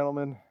something,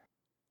 gentlemen.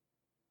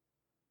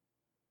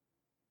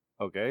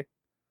 Okay.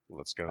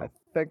 Let's go. I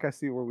think I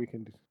see where we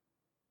can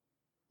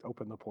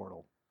open the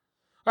portal.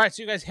 All right,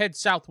 so you guys head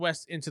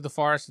southwest into the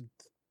forest.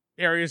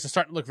 Areas are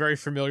starting to look very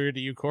familiar to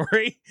you,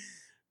 Corey.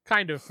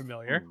 Kind of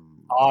familiar.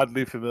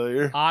 Oddly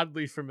familiar.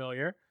 Oddly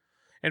familiar.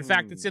 In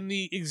fact, it's in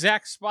the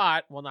exact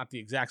spot, well, not the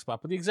exact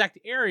spot, but the exact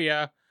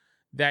area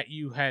that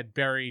you had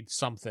buried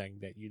something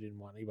that you didn't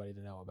want anybody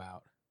to know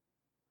about.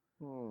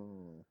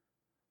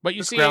 But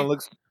you This see ground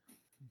looks.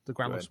 the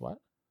ground Go looks what?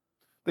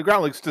 The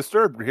ground looks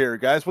disturbed here,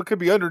 guys. What could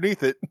be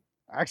underneath it?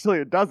 Actually,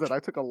 it doesn't. I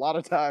took a lot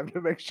of time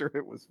to make sure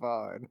it was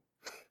fine.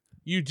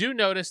 You do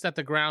notice that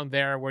the ground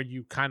there where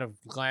you kind of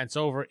glance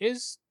over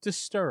is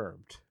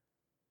disturbed.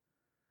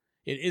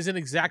 It isn't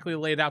exactly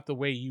laid out the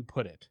way you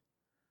put it.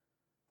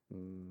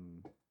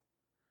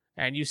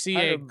 And you see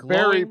I a am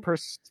very glowing...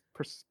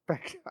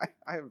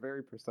 I am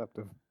very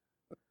perceptive.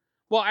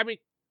 Well, I mean,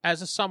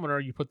 as a summoner,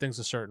 you put things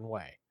a certain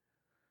way.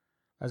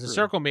 As a True.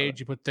 circle mage,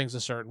 you put things a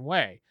certain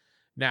way.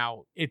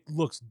 Now, it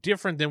looks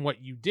different than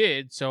what you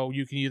did, so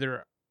you can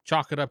either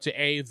chalk it up to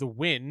A, the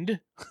wind,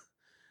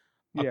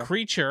 a Yeah.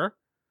 creature,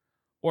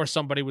 or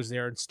somebody was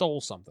there and stole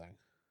something.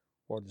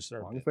 Or As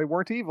disturbed long it. as they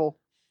weren't evil.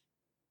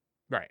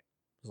 Right.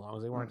 As long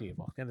as they weren't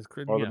evil. And it's,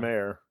 Or you the know,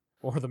 mayor.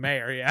 Or the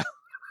mayor, yeah.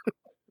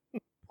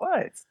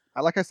 What?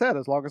 Like I said,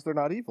 as long as they're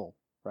not evil,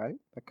 right?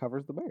 That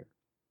covers the mayor.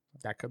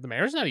 The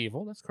mayor's not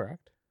evil, that's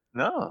correct.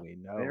 No, We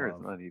know there is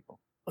of. not evil.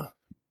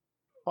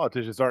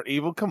 Politicians aren't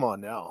evil. Come on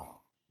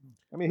now.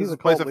 I mean, This he's is a a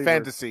place cult of leader.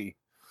 fantasy.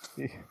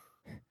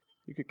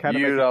 You could kind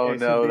of You make a don't case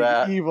know of being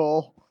that.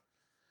 evil.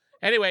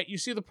 Anyway, you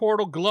see the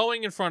portal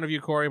glowing in front of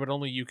you, Corey, but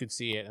only you could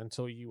see it.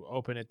 Until you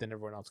open it, then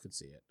everyone else could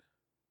see it.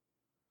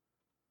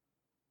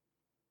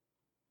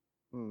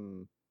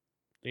 You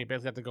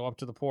basically have to go up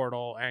to the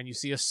portal, and you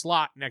see a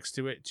slot next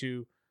to it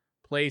to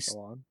place Go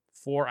on.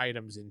 4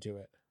 items into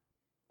it.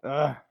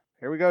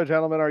 Here we go,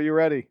 gentlemen. Are you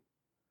ready?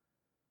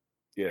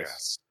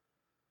 Yes.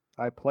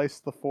 I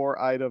placed the 4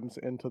 items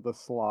into the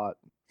slot.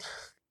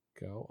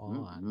 Go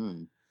on.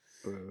 Mhm.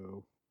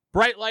 Boo.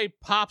 Bright light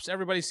pops.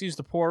 Everybody sees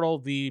the portal.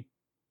 The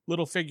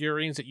little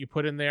figurines that you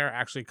put in there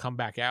actually come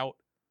back out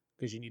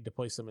because you need to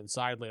place them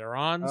inside later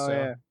on. Oh, so,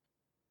 yeah.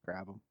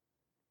 Grab them.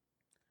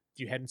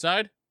 do you head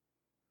inside?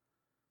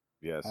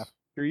 Yes.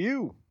 You're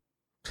you.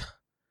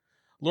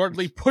 Lord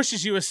Lee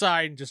pushes you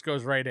aside and just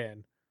goes right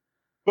in.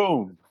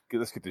 Boom.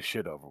 Let's get this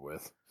shit over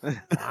with.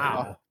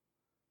 Wow.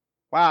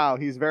 Wow,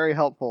 he's very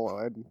helpful.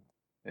 And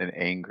And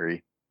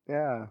angry.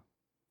 yeah,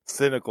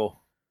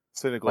 Cynical.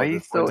 Cynical. Why at are you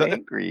this so point.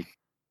 angry?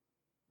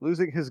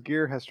 losing his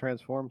gear has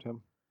transformed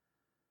him.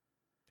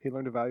 He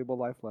learned a valuable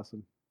life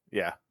lesson.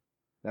 Yeah.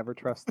 Never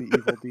trust the evil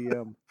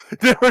DM.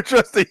 Never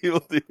trust the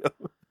evil DM.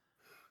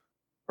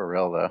 For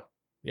real though.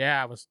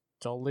 Yeah, it was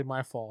totally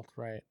my fault,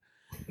 right?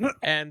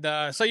 And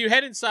so you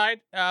head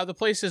inside. The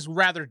place is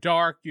rather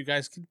dark. You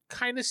guys can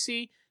kind of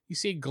see. You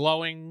see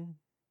glowing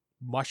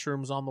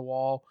mushrooms on the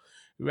wall.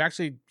 You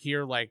actually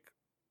hear like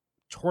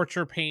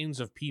torture pains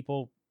of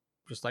people,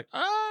 just like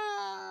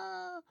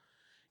ah.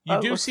 You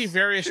Oh, do looks see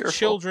various cheerful.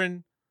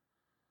 children,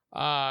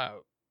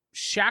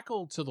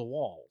 shackled to the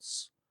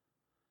walls,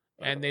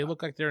 and they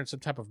look like they're in some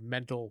type of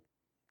mental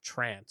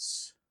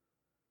trance.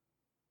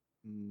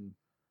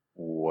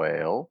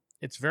 Well,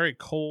 It's very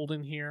cold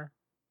in here.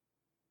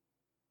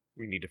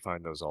 We need to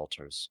find those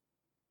altars.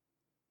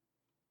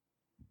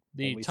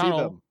 The When we see tunnel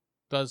them.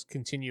 does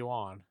continue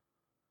on.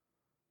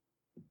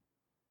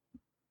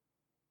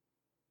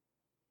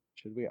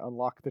 Should we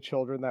unlock the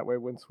children that way?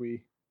 Once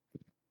we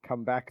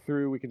come back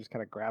through, we can just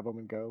kind of grab them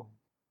and go.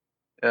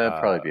 that'd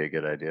probably be a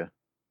good idea.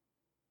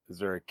 Is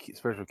there a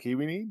special key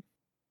we need?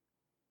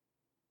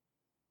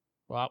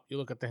 Well, you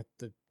look at the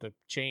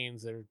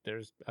chains.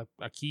 There's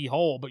a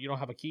keyhole, but you don't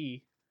have a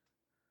key.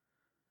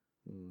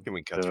 Can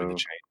we cut through the So-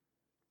 chain?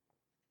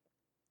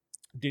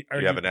 Do Do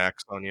you have an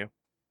axe on you,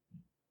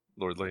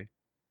 Lord Lee?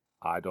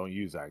 I don't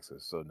use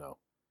axes, so no.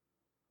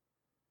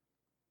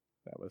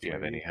 That was Do you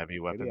have Lady- any heavy Lady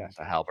weapons?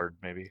 Astrid. A halberd,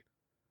 maybe?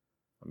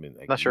 I mean,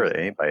 I I'm not can sure use that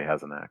it. anybody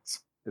has an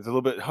axe. It's a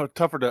little bit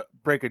tougher to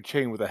break a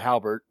chain with a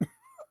halberd.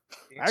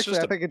 Actually,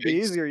 I think it'd be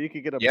easier. You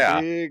could get a Yeah.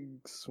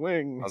 big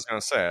swing. I was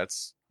gonna say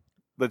it's.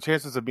 The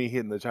chances of me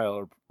hitting the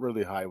child are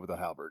really high with a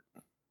halberd.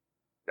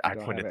 I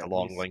don't pointed have the any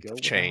long length skill of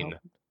with a chain.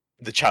 halberd?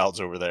 The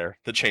child's over there.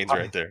 The chain's I-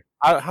 right there.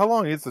 How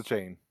long is the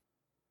chain?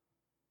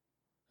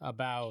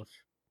 about.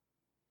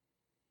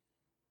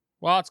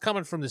 Well, it's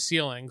coming from the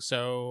ceiling,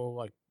 so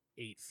like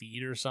 8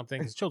 feet or something.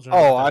 'Cause children.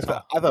 Oh, aren't I that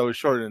thought tall. it was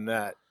shorter than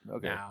that.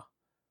 Okay. No.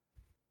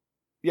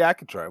 Yeah, I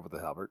could try it with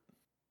the halberd.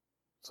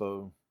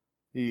 So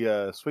he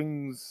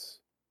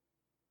swings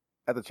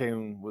at the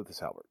chain with his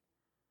halberd.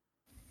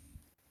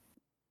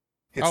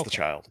 Hits Okay. the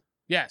child.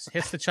 Yes,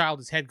 hits the child.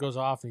 His head goes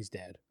off, and he's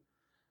dead.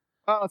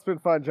 Oh, it's been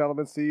fun,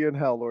 gentlemen. See you in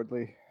hell, Lord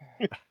Lee.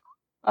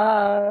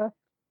 Uh,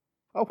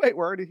 Oh wait,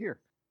 we're already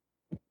here.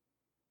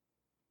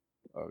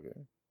 Okay.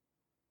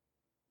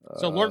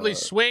 So Lord Lee Uh,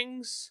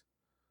 swings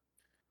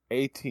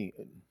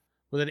 18.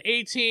 with an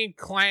 18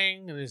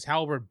 clang, and his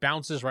halberd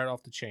bounces right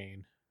off the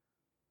chain.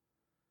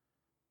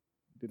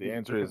 Did The we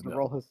answer get is to no.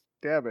 roll his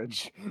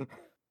damage.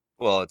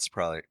 Well, it's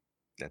probably.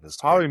 Yeah, this is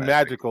Probably magic.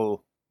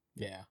 magical.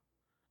 Yeah.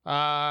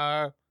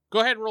 Go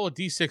ahead and roll a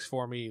d6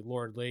 for me,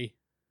 Lord Lee.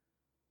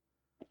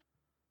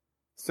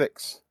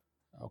 6.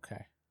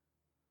 Okay.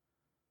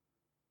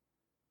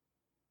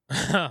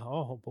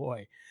 Oh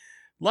boy,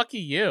 lucky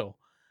you.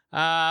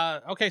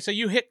 Okay, so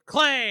you hit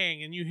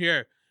clang, and you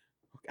hear.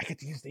 I get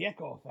to use the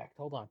echo effect.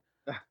 Hold on.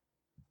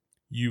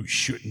 You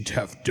shouldn't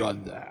have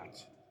done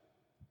that.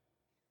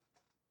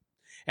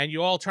 And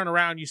you all turn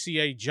around. You see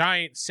a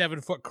giant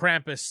 7-foot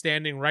Krampus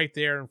standing right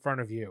there in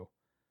front of you.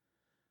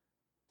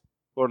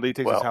 Lord Lee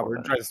takes Well, his halberd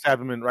and tries to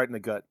stab him right in the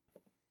gut.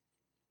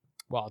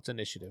 Well, it's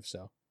initiative,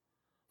 so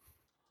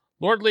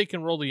Lord Lee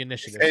can roll the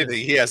initiative. Hey,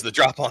 he has the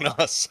drop on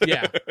us.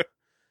 Yeah.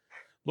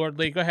 Lord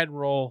Lee, go ahead and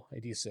roll a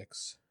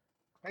d6.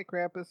 Hi,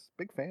 Krampus.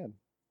 Big fan.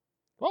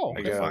 Oh, I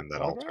okay. can Yeah. find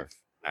that altar Autograph?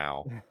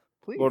 now.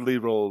 Please. Lord Lee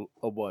rolled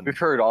a 1. we've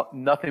heard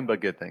nothing but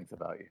good things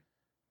about you.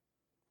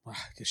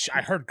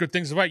 I heard good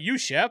things about you,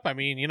 Shep. I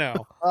mean, you know.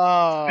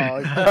 Oh,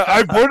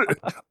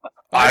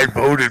 I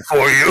voted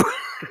for you.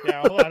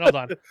 Yeah, hold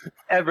on.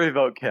 Every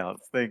vote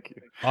counts. Thank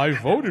you. I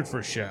voted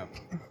for Shep.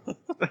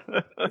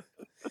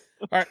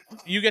 All right,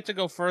 you get to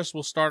go first.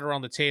 We'll start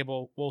around the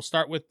table. We'll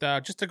start with,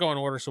 just to go in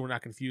order so we're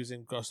not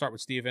confusing, go start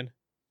with Steven.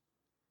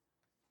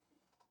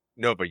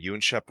 No, but you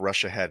and Shep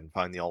rush ahead and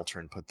find the altar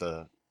and put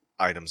the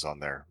items on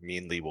there. Me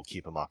and Lee will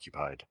keep him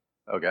occupied.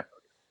 Okay.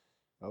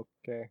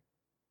 okay.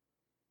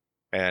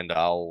 And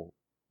I'll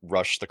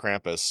rush the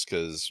Krampus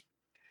because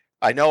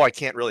I know I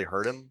can't really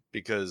hurt him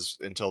because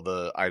until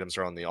the items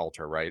are on the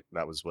altar, right?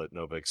 That was what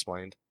Nova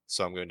explained.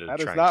 So I'm going to That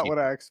try is and not keep what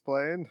him. I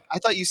explained. I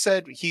thought you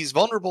said he's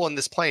vulnerable in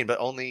this plane, but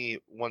only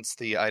once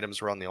the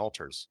items were on the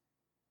altars.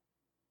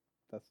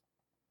 That's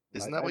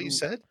Isn't I- that what you I'm-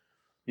 said?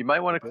 You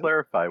might want to Okay.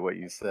 clarify what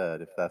you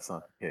said if that's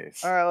not the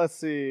case. all right. Let's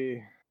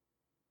see.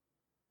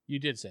 You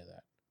did say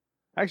that.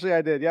 Actually,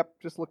 I did. Yep.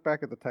 Just look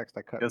back at the text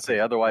I cut. I was gonna say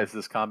otherwise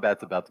this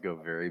combat's about to go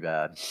very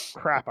bad.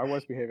 Crap. I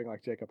was behaving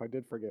like Jacob. I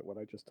did forget what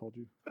I just told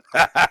you.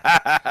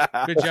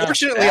 Good job.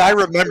 Fortunately, I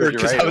remembered You're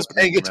because right, I was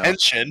opening paying your mouth.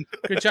 attention.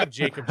 Good job,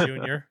 Jacob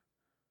Jr.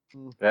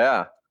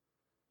 Yeah.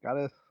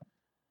 Gotta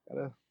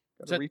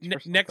So reach for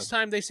next something.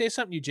 time they say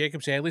something, you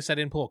Jacob say, at least I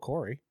didn't pull a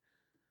Corey.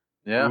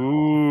 Yeah.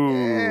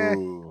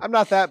 Ooh. I'm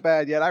not that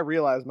bad yet. I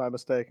realized my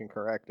mistake and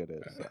corrected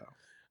it. So.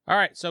 All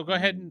right, so go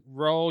ahead and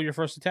roll your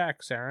first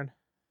attack, Saren.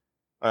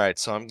 All right,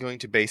 so I'm going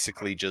to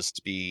basically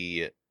just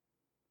be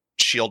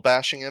shield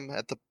bashing him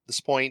at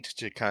this point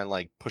to kind of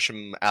like push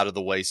him out of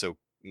the way so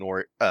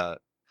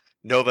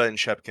Nova and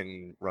Shep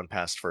can run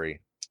past free.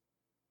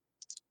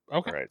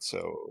 Okay. All right,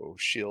 so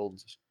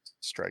shield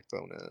strike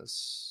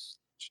bonus.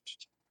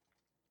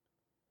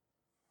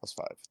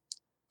 +5.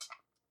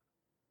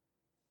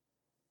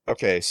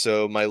 Okay,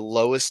 so my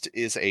lowest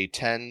is a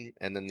 10,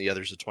 and then the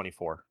other's a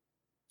 24.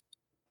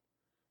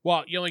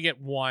 Well, you only get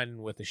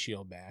one with the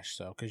shield bash,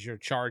 so because you're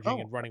charging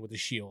and running with the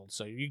shield,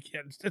 so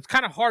it's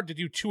kind of hard to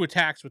do 2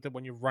 attacks with it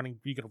when you're running.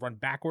 You can run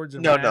backwards.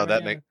 And No, run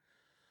at it,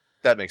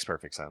 that makes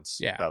perfect sense.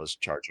 Yeah. If I was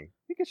charging.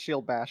 You can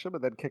shield bash him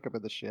and then kick him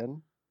in the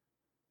shin.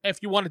 If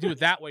you want to do it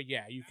that way,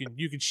 yeah, you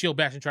can shield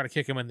bash and try to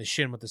kick him in the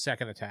shin with the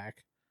second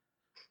attack.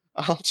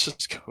 I'll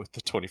just go with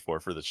the 24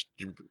 for the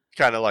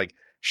kind of like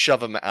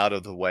shove him out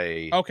of the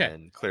way. Okay,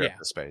 and clear up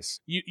the space.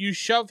 You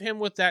shove him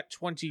with that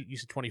 20. You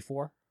said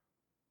 24.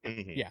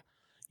 Mhm. Yeah.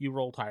 You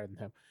rolled higher than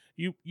him.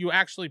 You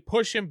actually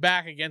push him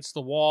back against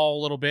the wall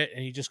a little bit,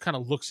 and he just kind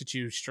of looks at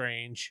you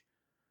strange.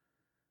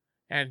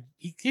 And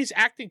he's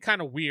acting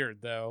kind of weird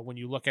though when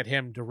you look at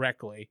him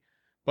directly.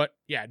 But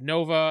yeah,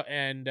 Nova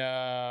and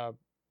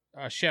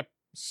Shep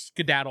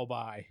skedaddle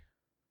by.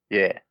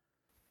 Yeah.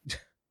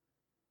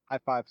 High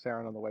five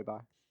Saren on the way by.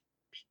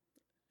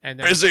 And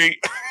then Busy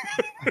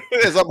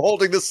as I'm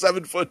holding the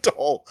 7-foot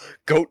tall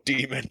goat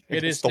demon. it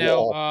against is the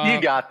now wall. You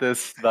got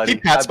this, buddy. He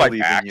pats I my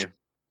believe back. in you.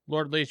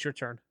 Lord Lee, it's your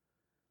turn.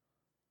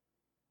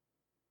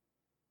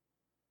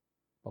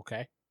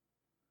 Okay.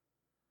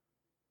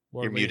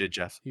 Lord You're Lee, muted,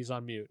 Jeff. He's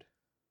on mute.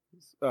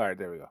 All right,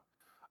 there we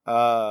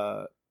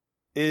go.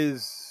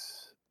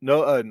 Is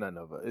not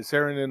Nova? Is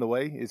Saren in the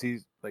way? Is he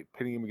like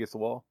pinning him against the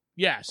wall?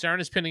 Yeah, Saren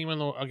is pinning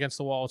him against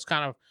the wall. It's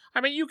kind of,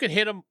 I mean, you could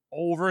hit him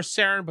over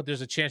Saren, but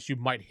there's a chance you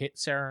might hit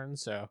Saren.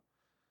 So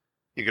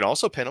You can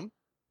also pin him.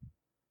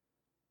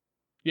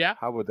 yeah,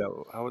 How would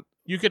that? How would?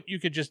 you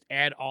could just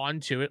add on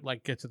to it,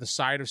 like get to the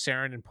side of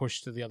Saren and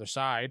push to the other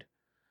side.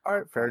 All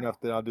right, fair enough.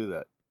 Then I'll do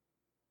that.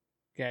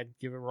 Go ahead,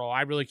 give it a roll.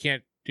 I really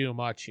can't do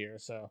much here,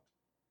 so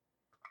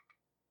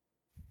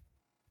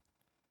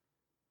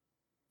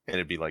And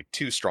it'd be like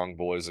 2 strong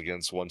boys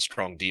against 1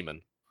 strong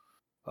demon.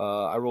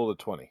 I rolled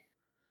a 20,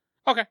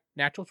 okay.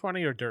 Natural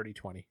 20 or dirty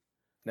 20?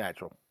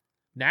 natural.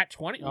 Nat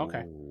 20.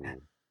 Okay. Ooh.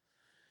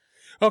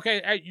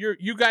 Okay,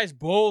 you guys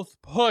both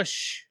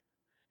push,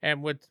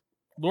 and with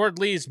Lord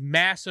Lee's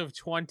massive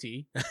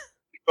 20,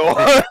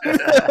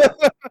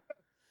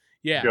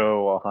 yeah,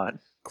 Go on.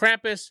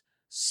 Krampus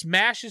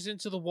smashes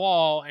into the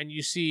wall, and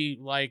you see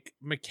like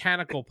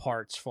mechanical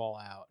parts fall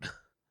out.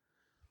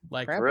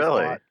 Like Krampus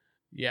Really? fought.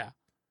 yeah,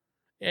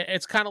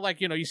 it's kind of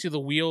like you see the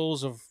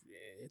wheels of.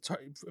 It's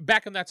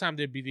back in that time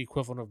there'd be the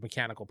equivalent of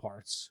mechanical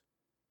parts.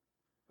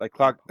 Like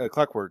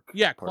clockwork.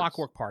 Yeah, parts.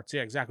 clockwork parts.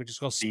 Yeah, exactly.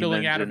 Just go Steam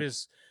spilling out of engine.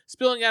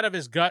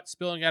 his gut,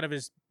 spilling out of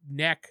his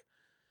neck,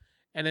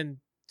 and then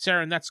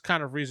Saren, that's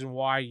kind of reason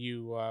why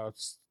you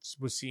was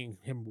seeing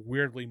him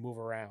weirdly move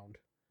around.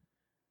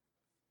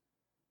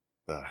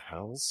 The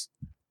hells?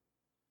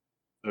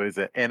 So he's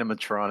an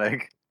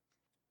animatronic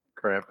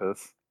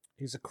Krampus.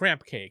 He's a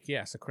cramp cake.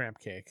 Yes, a cramp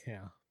cake.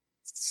 Yeah,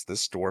 Is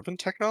this dwarven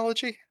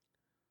technology?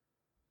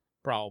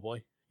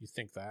 probably. You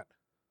think that?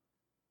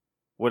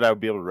 Would I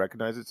be able to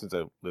recognize it since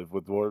I live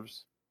with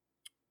dwarves?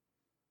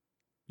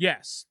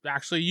 Yes,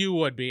 actually, you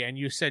would be, and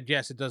you said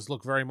yes. It does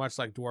look very much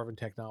like dwarven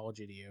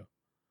technology to you.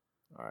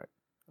 All right,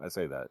 I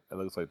say that. It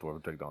looks like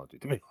dwarven technology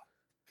to me.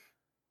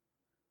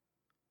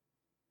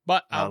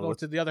 But I'll go let's-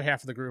 to the other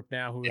half of the group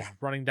now, who is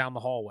running down the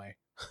hallway.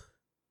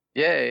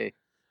 Yay.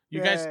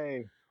 You guys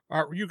Yay.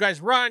 you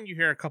guys run. You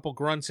hear a couple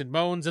grunts and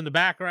moans in the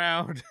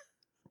background.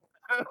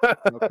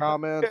 No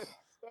comments.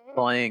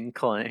 Clang,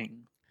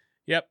 clang.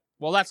 Yep.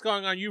 While that's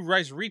going on, you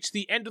guys reach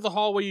the end of the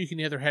hallway. You can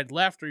either head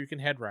left or you can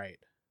head right.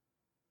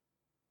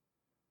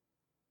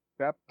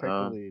 Step, take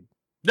Uh, the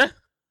lead.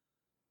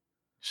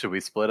 Should we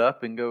split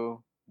up and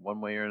go one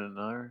way or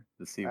another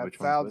to see That which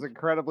one? sounds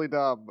incredibly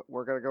dumb, but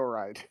we're gonna go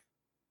right.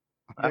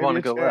 I Maybe wanna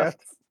a go left.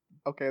 chance.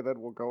 Okay, then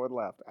we'll go in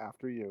left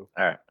after you.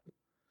 All right.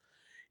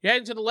 You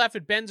head to the left,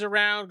 it bends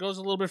around, goes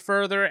a little bit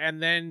further,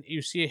 and then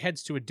you see it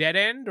heads to a dead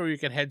end, or you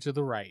can head to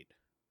the right.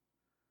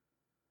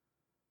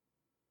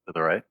 To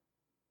the right.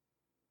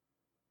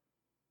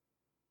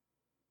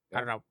 I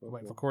don't know.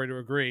 Wait for Corey to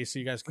agree so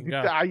you guys can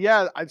go.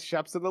 Yeah,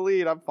 Shep's in the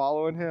lead. I'm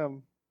following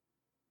him.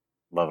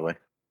 Lovely.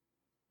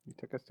 He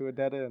took us to a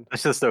dead end.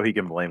 It's just so he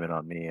can blame it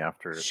on me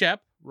after.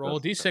 Shep, roll a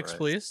Doesn't d6, right.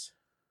 please.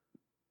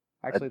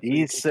 Actually, D6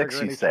 you can trigger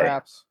you any say?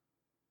 traps.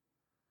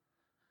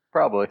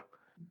 Probably.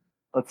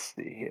 Let's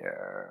see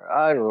here.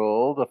 I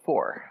rolled a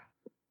 4.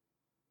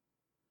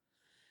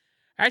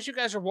 As you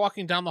guys are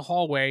walking down the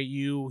hallway,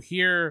 you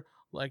hear,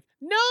 like,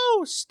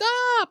 no,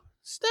 stop,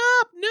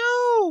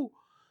 no.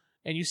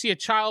 And you see a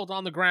child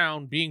on the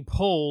ground being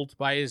pulled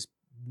by his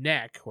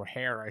neck, or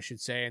hair, I should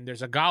say, and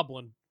there's a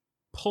goblin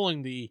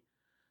pulling the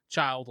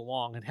child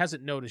along and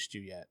hasn't noticed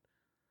you yet.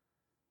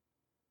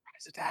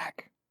 Guys,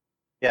 attack.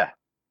 Yeah.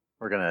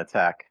 We're going to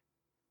attack.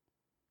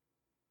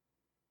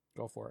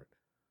 Go for it.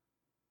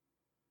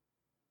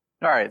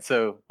 All right,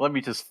 so let me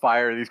just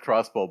fire these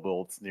crossbow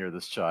bolts near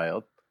this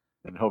child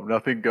and hope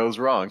nothing goes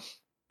wrong.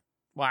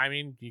 Well, I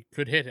mean, you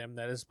could hit him.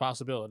 That is a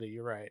possibility.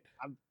 You're right.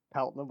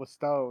 Pelting him with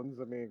stones.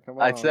 I mean, come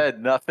on. I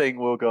said nothing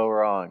will go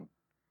wrong.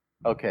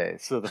 Okay,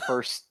 so the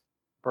first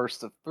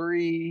burst of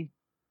 3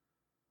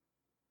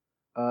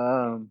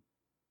 14.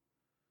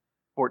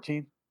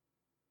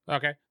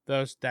 Okay,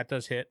 that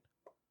does hit.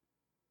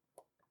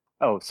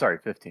 Oh, sorry,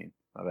 15.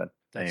 My bad.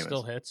 That Anyways,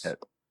 still hits. hit.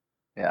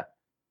 Yeah.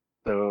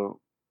 So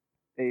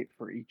 8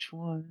 for each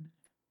one.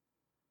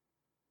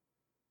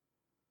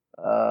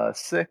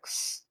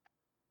 6,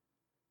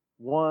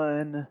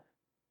 1,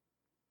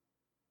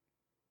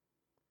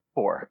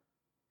 4.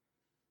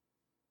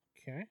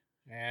 Okay,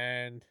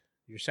 and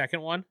your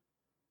second one.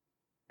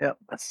 Yep.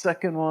 A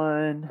second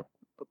one.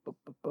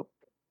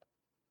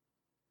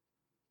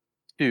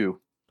 2.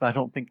 I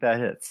don't think that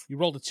hits. You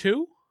rolled a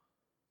 2.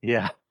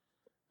 Yeah.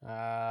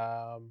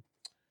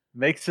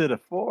 Makes it a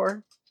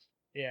 4.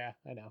 Yeah,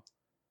 I know.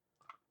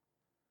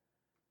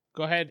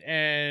 Go ahead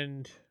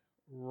and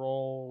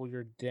roll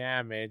your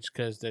damage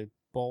because the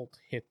bolt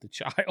hit the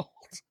child.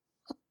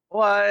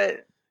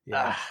 What?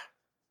 Yeah.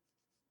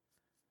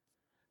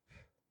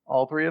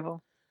 All 3 of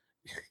them?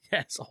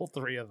 Yes, all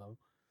 3 of them.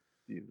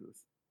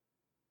 Jesus.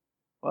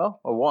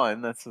 Well, a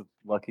 1. That's a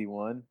lucky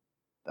one.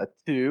 A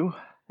 2.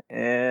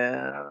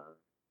 And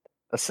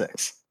a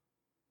 6.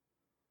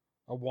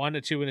 A 1,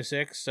 a 2, and a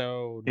 6,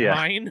 so Yeah.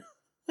 9.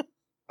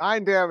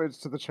 9 damage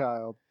to the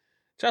child.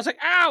 Child's like,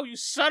 ow, you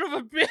son of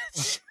a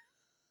bitch!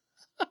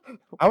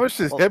 How much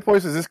hit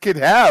points does this kid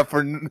have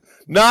for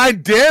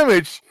 9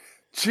 damage?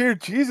 Cheer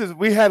Jesus,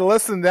 we had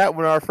less than that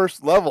when our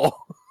first level.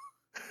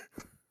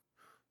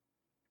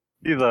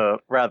 He's a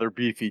rather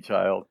beefy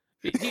child.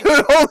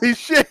 Holy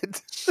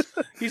shit!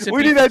 He's a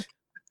We need beefy that.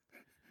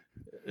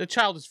 The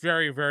child is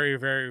very, very,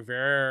 very,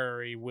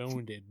 very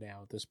wounded now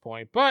at this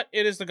point. But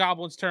it is the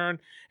goblin's turn,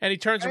 and he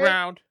turns Hey.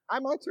 around.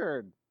 My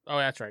turn. Oh,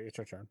 that's right. It's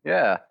your turn.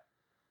 Yeah.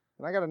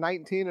 And I got a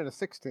 19 and a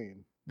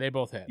 16. They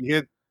both hit.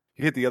 You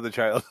hit the other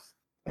child.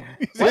 You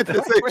What? hit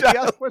the same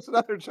child. Where's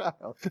another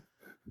child?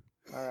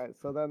 All right,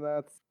 so then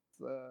that's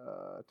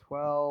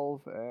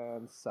 12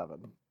 and 7.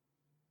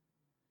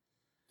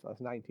 So that's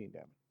 19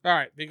 damage. All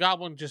right. The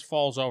goblin just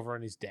falls over,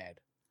 and he's dead.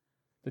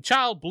 The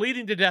child,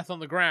 bleeding to death on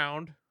the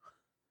ground,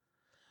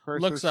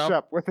 Versus Looks up.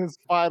 Shep with his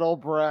final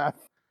breath.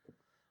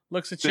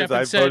 looks at Since Shep I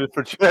and said, voted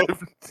for Chip.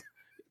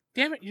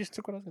 damn it, you just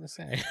took what I was going to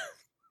say.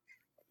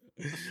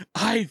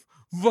 I've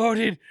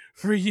voted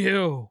for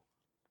you.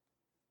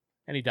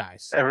 And he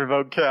dies. Every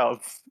vote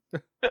counts.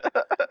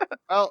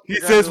 Well, He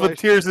says with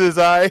tears in his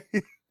eye.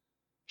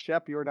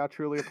 Shep, you are now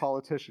truly a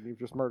politician. You've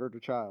just murdered a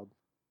child.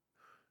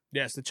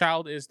 Yes, the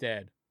child is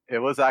dead. It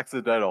was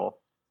accidental.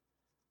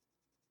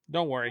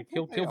 Don't worry.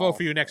 He'll They vote all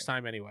for you next say.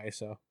 time anyway,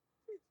 so.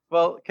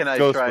 Well, can I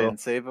Ghost try will. and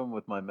save him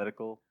with my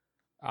medical?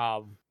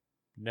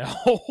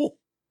 No.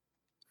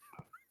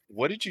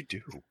 What did you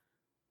do?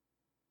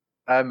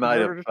 I might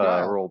have murdered a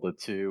child. rolled a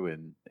 2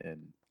 and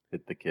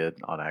hit the kid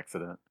on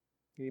accident.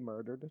 He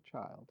murdered a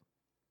child.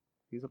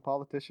 He's a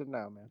politician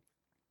now, man.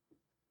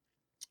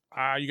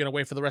 Are you going to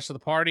wait for the rest of the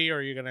party, or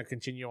are you going to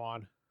continue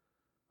on?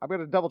 I'm going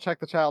to double check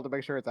the child to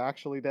make sure it's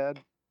actually dead.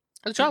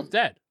 The child's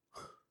dead.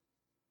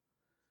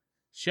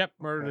 Shep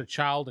murdered a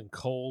child in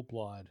cold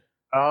blood.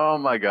 Oh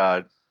my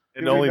god.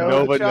 And Do we only know the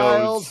nobody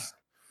child?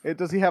 knows.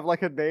 Does he have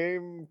like a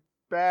name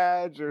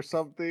badge or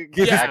something?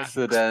 Get Yeah.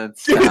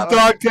 Accidents. Get his happen.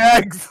 dog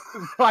tags.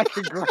 I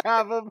can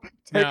grab him,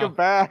 take No. him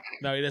back.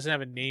 No, he doesn't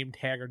have a name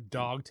tag or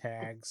dog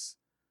tags.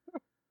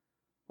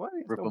 What?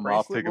 He's Rip no him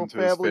off, bracelet, take him little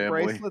to his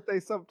family. bracelet they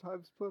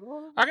sometimes put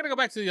on. I'm going to go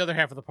back to the other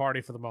half of the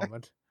party for the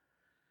moment.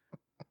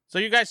 So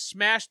you guys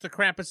smashed the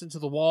Krampus into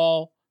the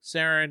wall.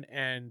 Saren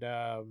and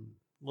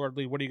Lord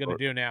Lee, what are you going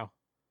to do now?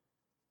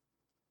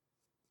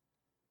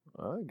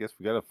 Well, I guess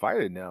we gotta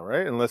fight it now,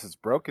 right? Unless it's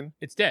broken.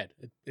 It's dead.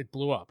 It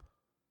blew up.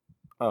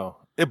 Oh,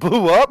 it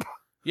blew up.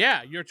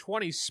 Yeah, your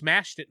 20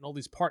 smashed it and all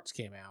these parts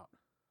came out.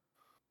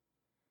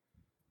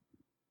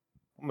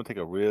 I'm gonna take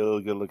a real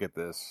good look at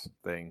this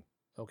thing.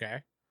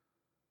 Okay.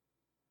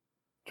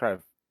 Try.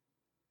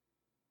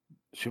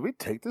 Should we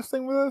take this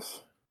thing with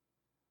us?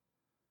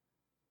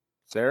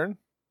 Saren?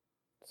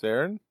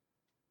 Saren?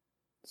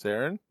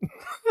 Saren?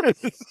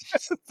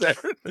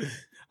 Saren?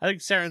 I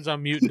think Saren's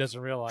on mute and doesn't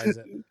realize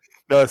it.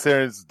 No,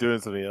 Saren's doing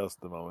something else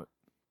at the moment.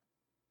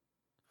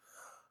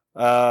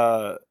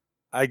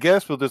 I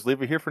guess we'll just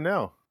leave it here for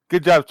now.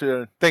 Good job,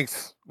 Saren.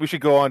 Thanks. We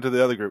should go on to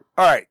the other group.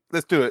 All right,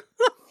 let's do it.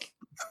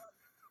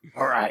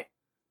 All right.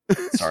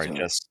 Sorry,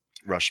 just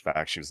rushed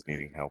back. She was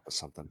needing help with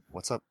something.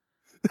 What's up?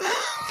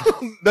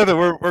 Nothing.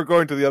 We're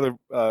going to the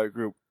other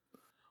group.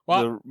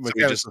 Well,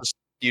 The So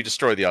you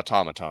destroyed the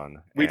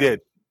automaton. we and- did.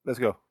 Let's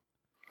go.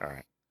 All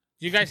right.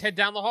 you guys head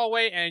down the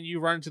hallway and you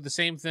run into the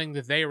same thing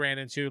that they ran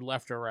into,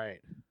 left or right.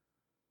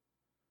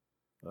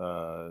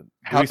 Do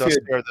How we see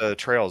dusty it? are the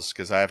trails?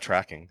 Because I have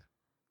tracking.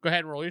 Go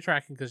ahead and roll your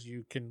tracking because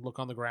you can look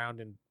on the ground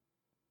and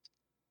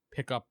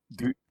pick up.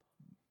 Do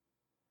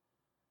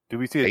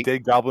we see a 8.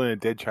 dead goblin and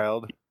a dead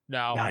child?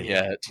 No. Not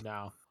yet.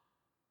 No.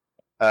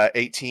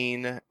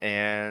 18,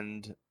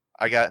 and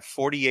I got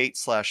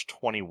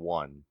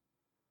 48/21.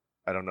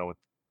 I don't know what.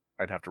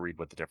 I'd have to read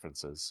what the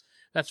difference is.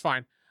 That's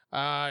fine.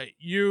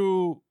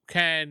 You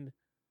can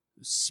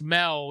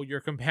smell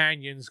your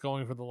companions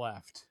going for the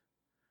left.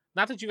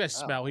 Not that you guys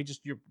Oh. smell. He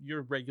just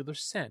your regular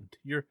scent.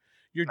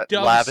 your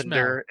dove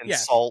lavender smell. and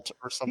Yes. salt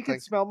or He something. can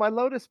smell my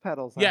lotus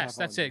petals. I Yes, have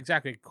that's on it,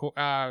 exactly.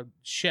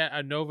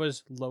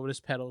 Nova's lotus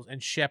petals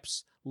and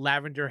Shep's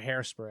lavender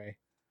hairspray.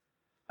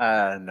 No,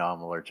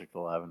 I'm allergic to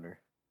lavender.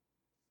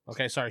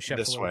 Okay, sorry,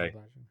 Shep's This allergic way. to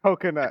lavender.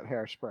 Coconut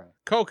hairspray.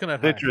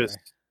 Coconut Citrus.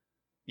 hairspray.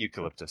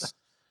 Eucalyptus.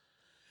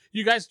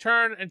 You guys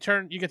turn.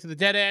 You get to the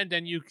dead end,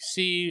 and you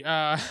see.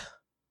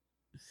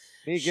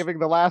 Me giving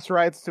the last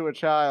rites to a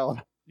child.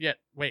 Yeah.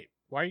 Wait.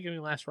 Why are you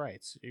giving last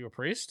rites? Are you a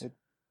priest?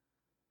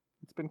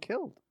 It's been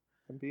killed.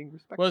 I'm being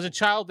respectful. Well, there's a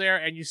child there,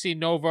 and you see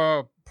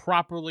Nova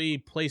properly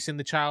placing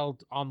the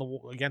child on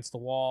against the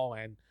wall,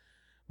 and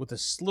with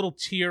this little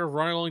tear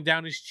rolling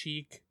down his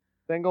cheek,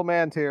 Single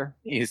man tier.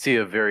 You see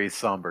a very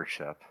somber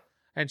Shep.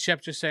 and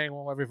Shep just saying,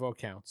 "Well, every vote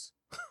counts."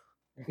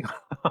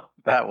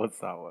 That was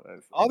not what I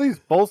said. All these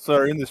bolts that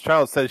are in this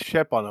child says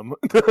Shep on them.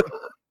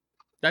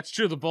 That's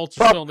true. The bolts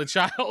are still in the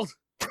child.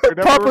 Property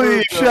of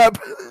removed them.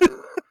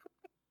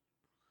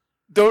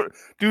 Shep.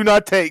 Do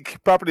not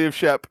take property of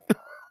Shep.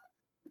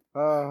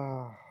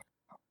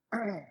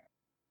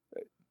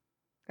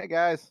 Hey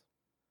guys.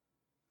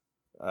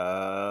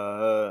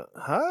 Hi.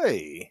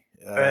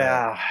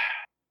 Yeah.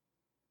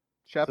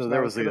 Shep's So not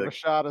there as was good a- of a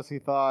shot as he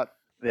thought.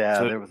 Yeah,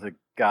 So- there was a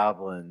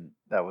goblin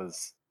that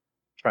was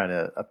trying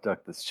to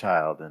abduct this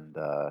child, and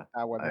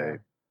I went I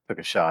there. took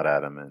a shot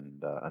at him,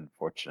 and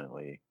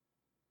unfortunately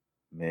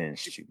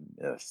managed to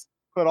miss.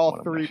 Put all one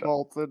of my 3 shots.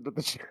 bolts into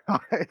the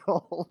child.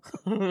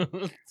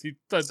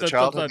 Does the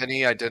child have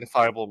any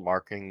identifiable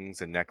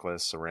markings, a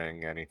necklace, a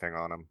ring, anything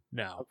on him?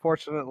 No.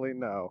 Unfortunately,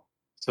 no.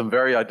 Some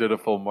very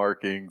identifiable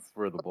markings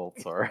where the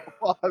bolts are.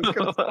 Well, I was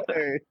gonna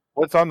say,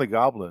 What's on the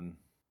goblin?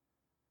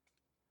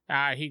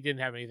 He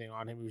didn't have anything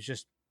on him.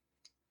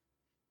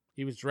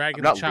 He was I'm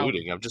dragging not the child.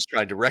 looting. I'm just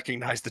trying to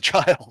recognize the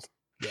child.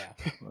 Yeah.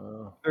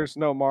 there's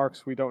no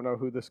marks. We don't know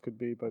who this could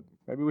be, but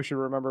maybe we should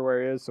remember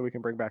where he is so we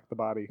can bring back the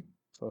body,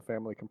 so the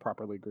family can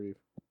properly grieve.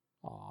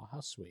 Aw, how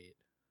sweet.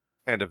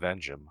 And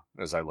avenge him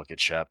as I look at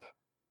Shep.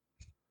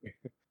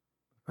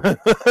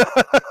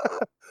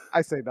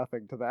 I say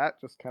nothing to that.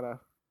 Just kind of.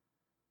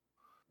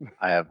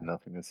 I have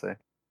nothing to say.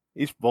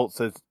 Each bolt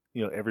says,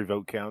 every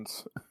vote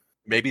counts.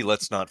 Maybe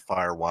let's not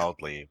fire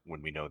wildly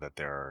when we know that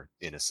there are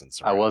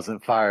innocents I around.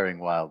 wasn't firing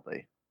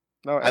wildly.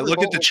 No, I every look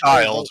at bolt the was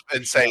very child bold.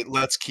 and say,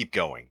 let's keep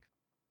going.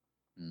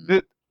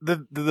 Mm.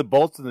 The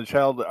bolts in the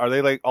child, are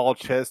they like all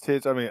chest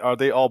hits? I mean, are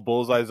they all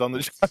bullseyes on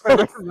the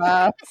child?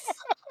 Laughs.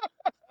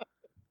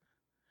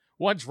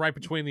 One's right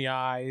between the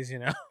eyes,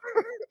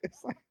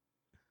 It's like-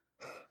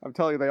 I'm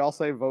telling you, they all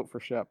say vote for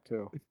Shep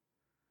too.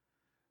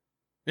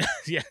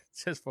 Yeah, it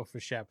says vote for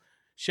Shep.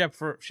 Shep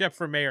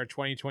for mayor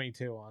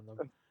 2022 on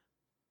them.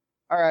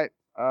 All right.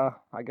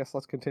 I guess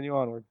let's continue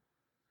onward.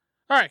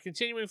 All right,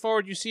 continuing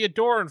forward, you see a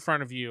door in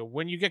front of you.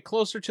 When you get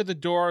closer to the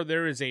door,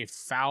 there is a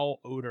foul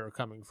odor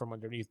coming from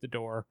underneath the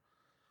door,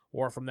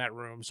 or from that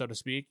room, so to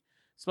speak.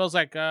 It smells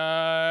like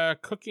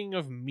cooking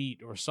of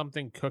meat or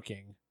something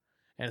cooking,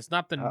 and it's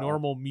not the Uh-oh.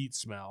 normal meat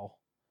smell.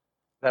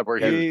 That where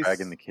he He's- was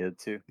dragging the kid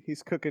to?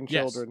 He's cooking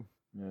Yes. children.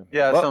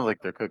 Yeah, it Well- sounds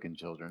like they're cooking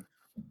children.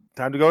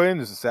 Time to go in.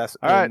 This assassin.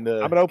 All right, and,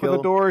 I'm gonna open the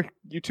kill. door.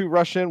 You two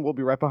rush in. We'll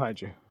be right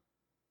behind you.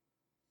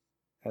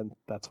 And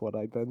that's what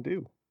I then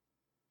do.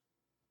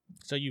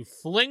 So you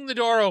fling the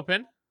door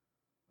open.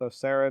 So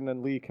Saren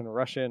and Lee can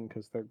rush in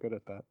because they're good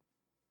at that.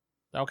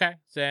 Okay,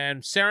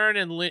 then Saren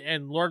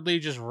and Lord Lee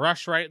just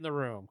rush right in the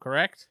room,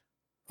 correct?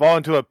 Fall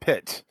into a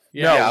pit.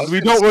 Yeah, I no, was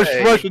we gonna don't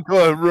say- rush into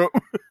a room.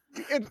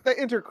 They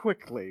enter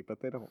quickly,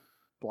 but they don't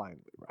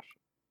blindly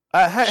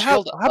rush.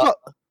 Shield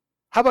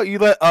How about you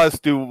let us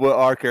do what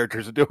our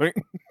characters are doing?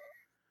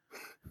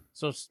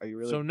 So Are you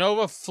really? so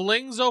Nova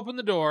flings open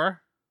the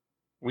door.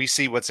 We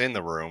see what's in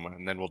the room,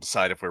 and then we'll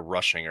decide if we're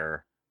rushing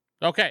or.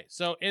 Okay,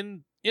 so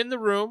in the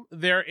room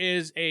there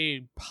is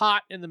a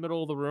pot in the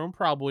middle of the room,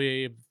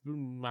 probably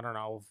I don't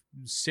know,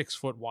 6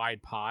 foot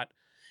wide pot.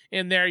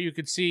 In there you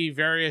could see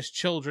various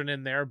children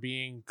in there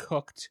being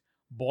cooked,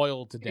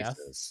 boiled to death.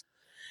 Jesus.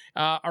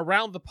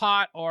 Around the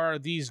pot are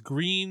these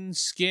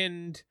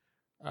green-skinned,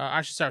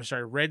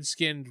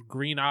 red-skinned,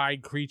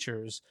 green-eyed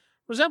creatures,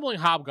 resembling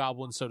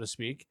hobgoblins, so to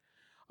speak,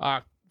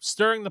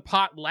 stirring the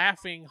pot,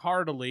 laughing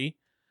heartily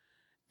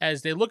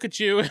as they look at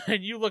you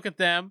and you look at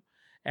them,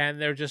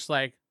 and they're just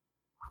like,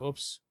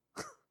 oops,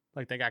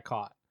 like they got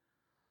caught.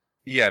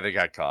 Yeah, they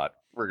got caught.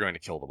 We're going to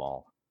kill them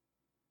all.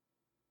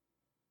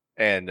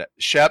 And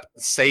Shep,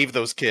 save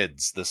those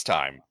kids this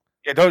time.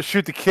 Yeah, don't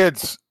shoot the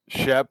kids,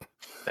 Shep.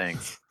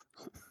 Thanks.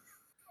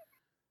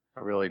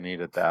 I really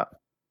needed that.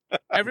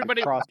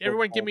 Everybody, Crossbow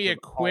everyone, give me a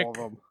bolts in all quick, of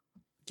them.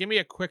 give me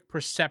a quick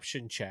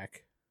perception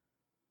check.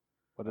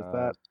 What is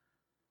that?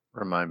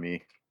 Remind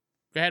me.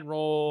 Go ahead and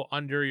roll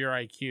under your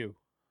IQ.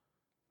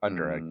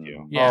 Under Mm.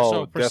 IQ. Yeah, oh,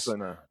 so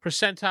definitely not.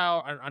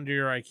 percentile and under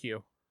your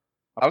IQ.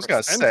 I was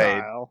gonna say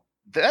Percentile?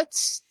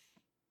 that's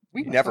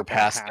we That's never not gonna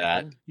passed that.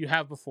 happen. You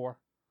have before.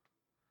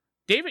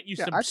 David used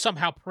Yeah, to I-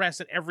 somehow press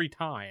it every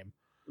time.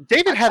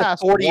 David I had a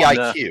passed 40 one.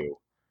 IQ.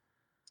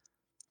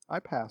 I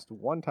passed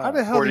one time. How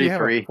the hell do you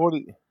have a 43.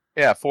 40?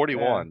 Yeah,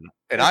 41.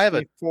 And I have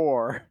a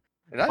 4.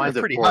 and I have Mine's a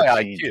at pretty high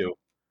 14. IQ.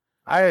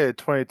 I had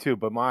 22,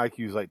 but my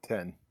IQ is like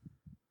 10.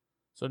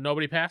 So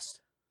nobody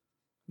passed?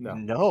 No.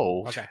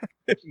 No. Okay.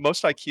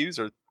 Most IQs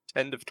are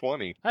 10 to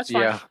 20. That's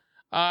fine.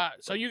 Yeah.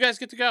 So you guys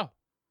get to go.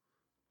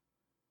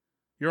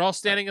 You're all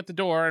standing at the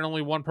door, and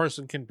only one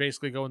person can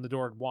basically go in the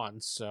door at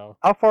once. So,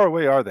 How far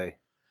away are they?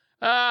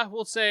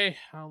 we'll say,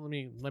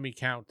 let me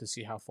count to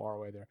see how far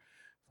away they're.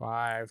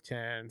 5,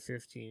 10,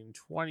 15,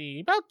 20,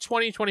 about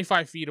 20,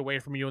 25 feet away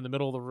from you in the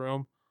middle of the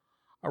room,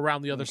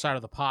 around the other side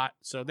of the pot.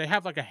 So they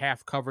have like a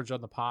half coverage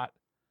on the pot.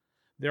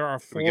 There are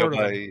We 4 go of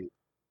by them.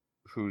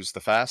 who's the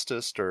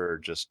fastest, or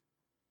just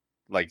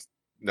like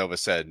Nova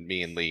said,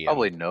 me and Lee.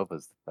 Probably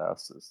Nova's the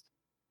fastest.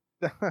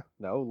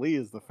 No, Lee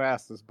is the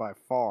fastest by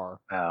far.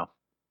 Oh.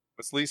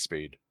 What's Lee's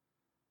speed?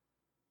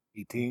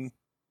 18.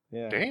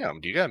 Yeah.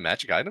 Damn, do you got a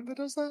magic item that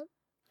does that?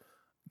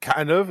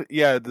 Kind of.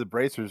 Yeah, the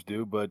bracers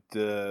do, but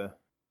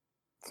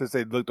since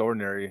they looked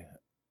ordinary,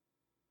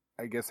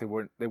 I guess they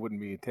wouldn't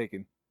be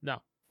taken.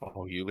 No.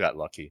 Oh, you got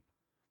lucky.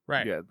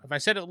 Right. Yeah. If I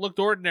said it looked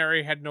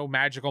ordinary, had no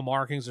magical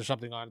markings or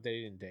something on it,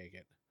 they didn't take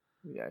it.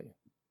 Yeah.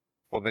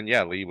 Well, then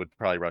yeah, Lee would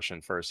probably rush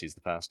in first. He's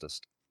the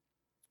fastest.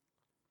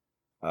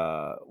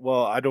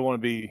 Well, I don't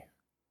want to be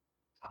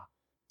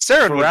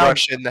Saren would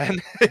rush in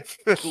then. If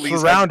Lee's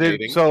surrounded.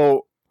 hesitating.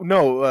 So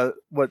no,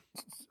 what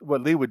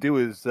Lee would do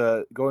is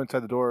go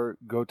inside the door,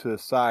 go to the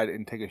side,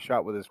 and take a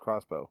shot with his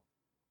crossbow.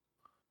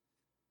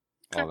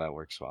 Oh, that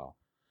works well.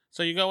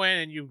 So you go in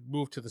and you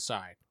move to the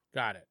side.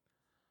 Got it.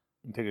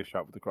 And take a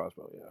shot with the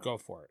crossbow. Yeah. Go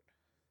for it.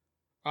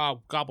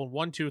 Goblin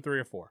 1, 2, 3,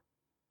 or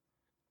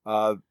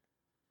 4.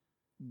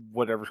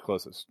 Whatever's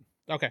closest.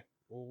 Okay.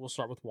 We'll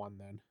start with 1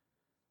 then.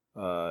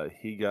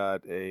 He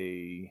got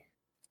a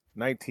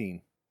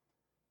 19.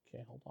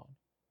 Okay, hold on.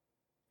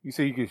 You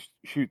say you could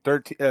shoot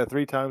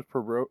 3 times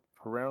per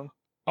round?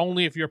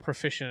 Only if you're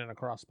proficient in a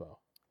crossbow.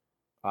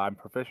 I'm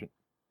proficient.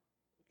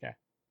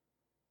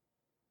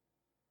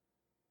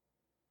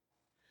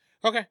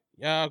 Okay.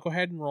 Go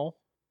ahead and roll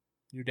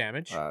your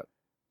damage. All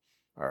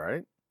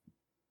right.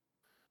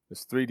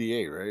 It's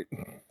 3d8, right?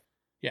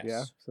 Yes.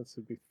 Yeah, since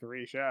it'd be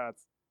 3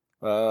 shots.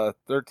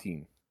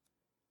 13.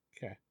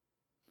 Okay.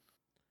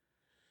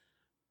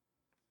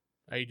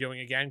 Are you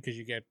doing again because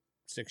you get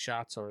 6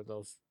 shots, or are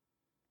those?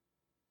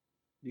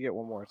 You get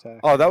one more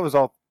attack. Oh, that was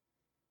all.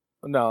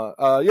 No.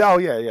 Yeah. Oh,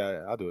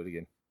 yeah. I'll do it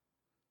again.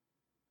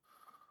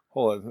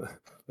 Hold on.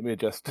 Let me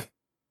adjust.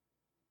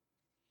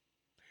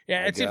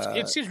 Yeah, I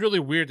it seems really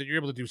weird that you're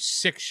able to do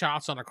 6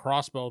 shots on a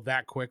crossbow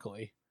that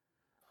quickly.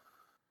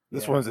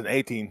 This Yeah. one's an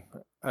 18.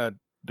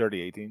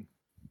 Dirty 18.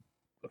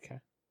 Okay.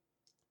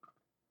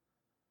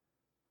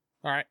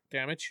 All right,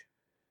 damage.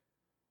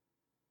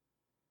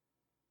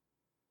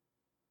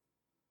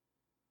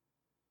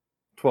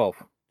 12.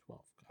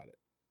 12. Got it.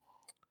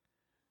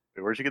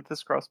 Wait, where'd you get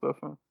this crossbow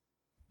from?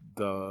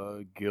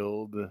 The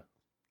guild.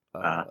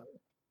 Ah.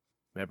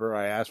 Remember,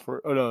 I asked for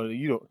it. Oh no,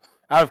 you don't.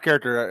 Out of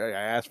character,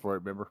 I asked for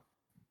it. Remember?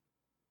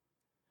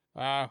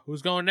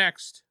 Who's going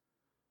next?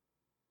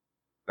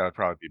 That would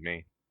probably be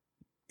me.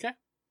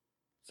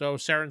 So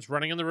Saren's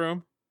running in the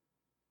room.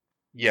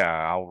 Yeah,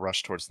 I'll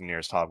rush towards the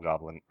nearest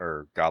hobgoblin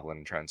or goblin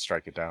and try and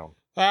strike it down.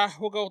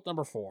 We'll go with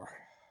number 4.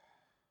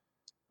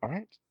 All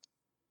right.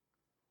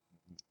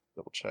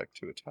 Double check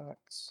 2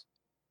 attacks.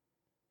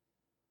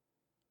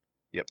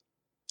 Yep.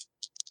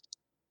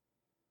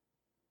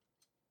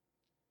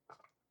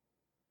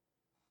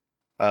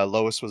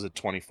 Lowest was at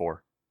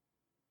 24.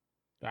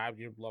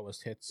 Your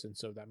lowest hits, and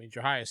so that means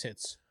your highest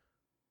hits.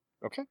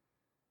 Okay.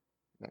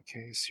 In that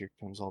case, here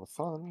comes all the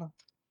fun.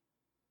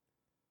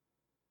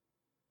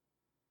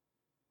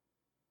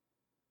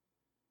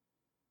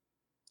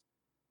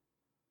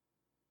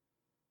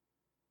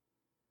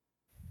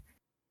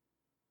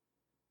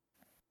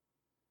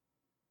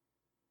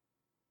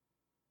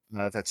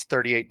 That's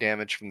 38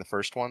 damage from the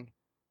first one.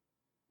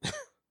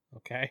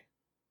 Okay.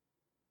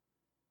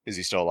 Is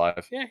he still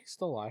alive? Yeah, he's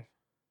still alive.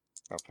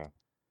 Okay.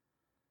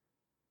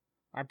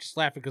 I'm just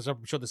laughing because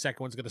I'm sure the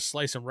second one's going to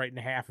slice him right in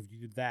half if you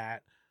do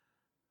that.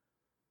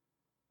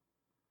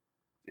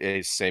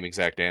 It's same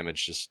exact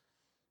damage, just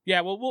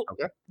Yeah, well,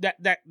 Okay.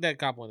 that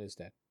goblin is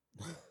dead.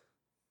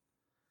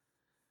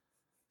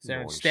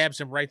 Saren Nice. stabs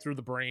him right through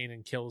the brain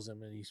and kills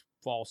him, and he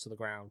falls to the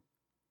ground.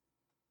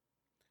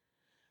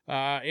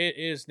 It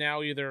is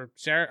now either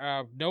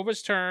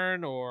Nova's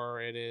turn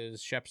or it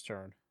is Shep's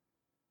turn.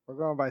 We're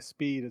going by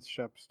speed. It's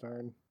Shep's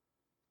turn.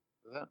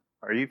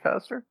 Are you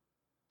faster?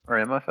 Or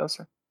am I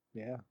faster?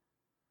 Yeah.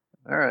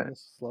 All right. The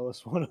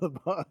slowest one of the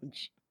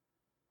bunch.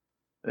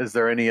 Is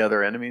there any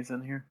other enemies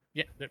in here?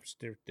 Yeah, there's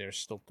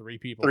still 3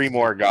 people. 3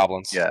 more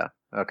goblins. Yeah.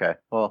 Okay.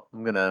 Well,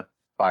 I'm gonna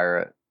fire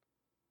at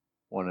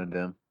one of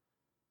them.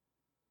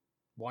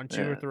 1,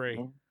 2, or 3.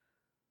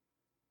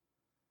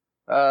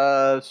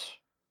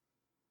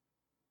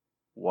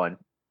 One.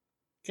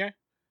 Okay.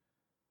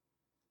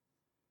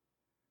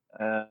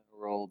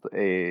 Rolled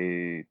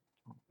a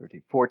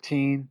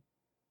 14.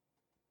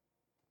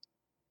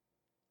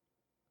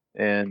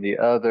 And the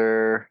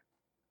other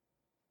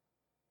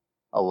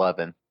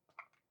 11.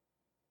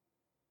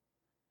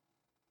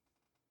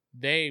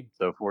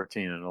 So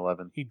 14 and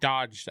 11. he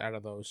dodged out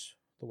of those,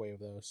 the way of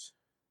those.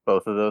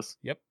 Both of those?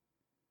 Yep.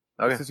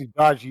 Okay. Since you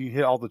dodge, you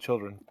hit all the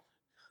children.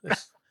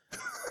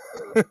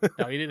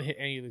 No, he didn't hit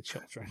any of the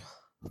children.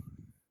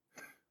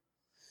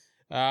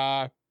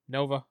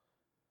 Nova.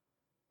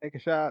 Take a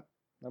shot.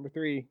 Number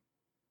 3.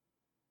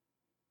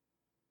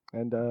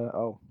 And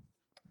well,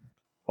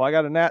 I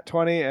got a nat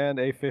 20 and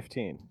a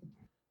 15.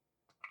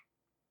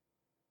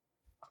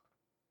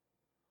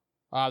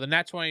 The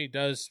nat 20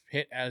 does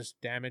hit as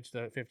damage.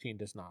 The 15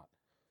 does not.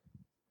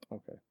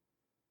 Okay.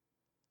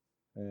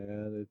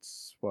 And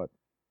it's what?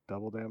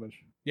 Double damage?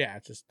 Yeah,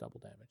 it's just double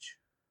damage.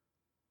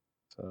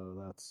 So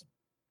that's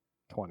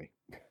 20.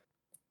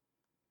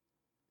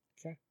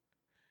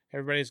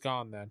 Everybody's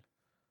gone then.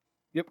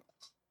 Yeah.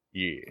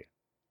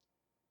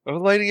 Well,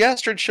 Lady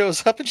Astrid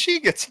shows up and she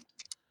gets.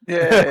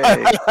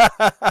 Yay!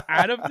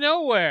 Out of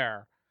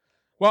nowhere.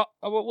 Well,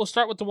 we'll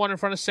start with the one in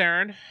front of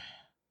Saren.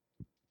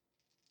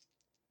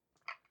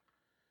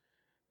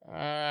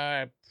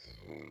 A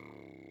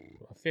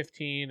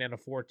 15 and a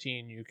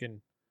 14. You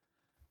can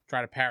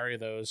try to parry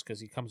those because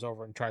he comes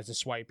over and tries to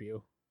swipe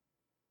you.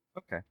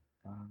 Okay.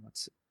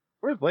 Let's see.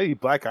 Where's Lady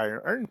Black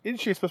Iron? Isn't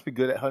she supposed to be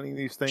good at hunting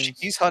these things?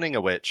 He's hunting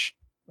a witch.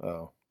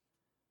 Oh.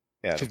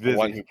 Yeah, She's the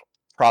one busy. who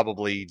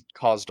probably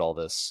caused all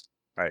this.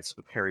 All right, so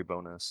parry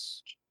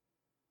bonus.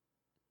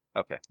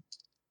 Okay.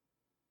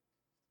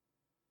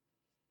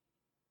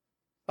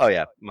 Oh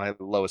yeah, my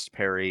lowest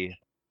parry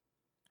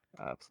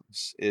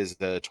is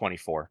the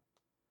 24.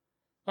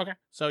 Okay.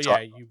 So, So yeah,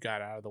 you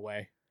got out of the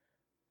way.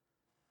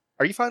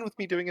 Are you fine with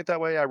me doing it that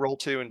way? I roll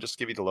 2 and just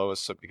give you the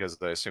lowest because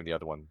I assume the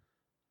other one.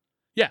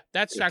 Yeah,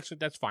 that's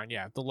fine.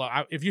 Yeah,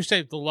 if you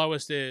say the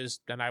lowest is,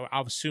 then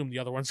I'll assume the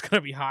other one's going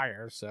to be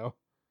higher. So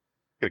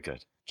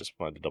Good. Just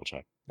wanted to double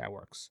check. that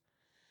works.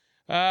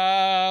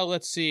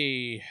 Let's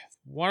see.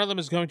 One of them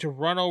is going to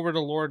run over to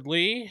Lord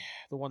Lee,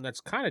 the one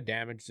that's kind of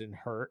damaged and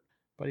hurt,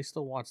 but he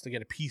still wants to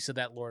get a piece of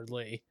that Lord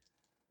Lee.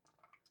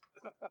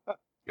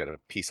 Got a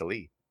piece of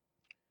Lee.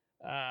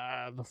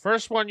 The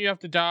first one you have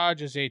to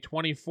dodge is a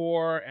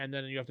 24, and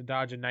then you have to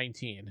dodge a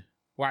 19.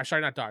 Well,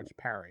 sorry, not dodge,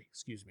 parry.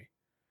 Excuse me.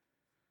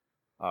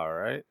 All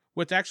right.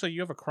 Which actually,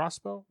 you have a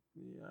crossbow.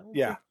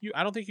 Yeah.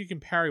 I don't think you can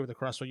parry with a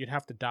crossbow. You'd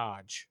have to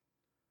dodge.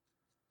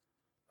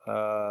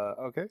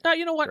 Okay. No,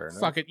 you know what? Fair enough.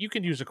 Fuck it. You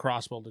can use a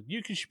crossbow.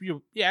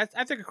 Yeah,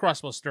 I think a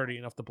crossbow's sturdy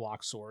enough to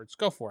block swords.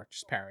 Go for it.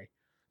 Just parry.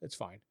 It's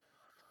fine.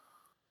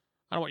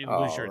 I don't want you to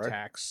lose your Alright.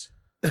 attacks.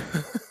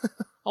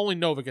 Only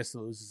Nova gets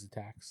to lose his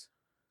attacks.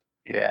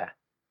 Yeah.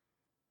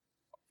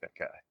 That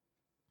guy.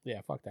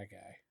 Yeah, fuck that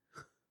guy.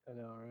 I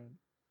know, right?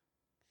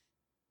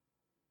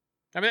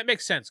 I mean, that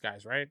makes sense,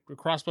 guys, right? A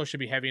crossbow should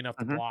be heavy enough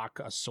to Mhm. block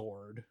a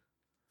sword.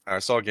 I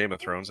saw Game of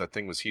Thrones. That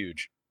thing was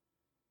huge.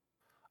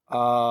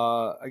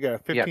 I got a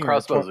 15. Yeah, and a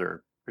crossbows 20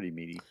 are pretty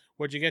meaty.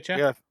 What'd you get, Jeff?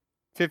 Yeah,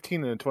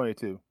 15 and a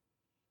 22.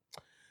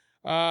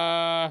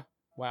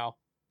 Well.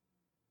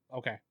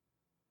 Okay.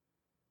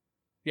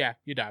 Yeah,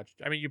 you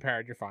dodged. I mean, you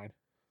parried. You're fine.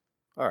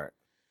 All right.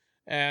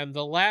 And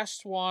the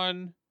last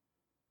one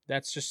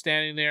that's just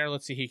standing there,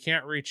 let's see, he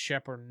can't reach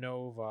Shep or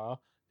Nova.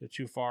 They're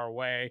too far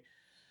away.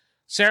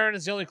 Saren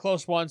is the only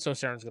close one, so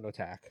Saren's going to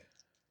attack.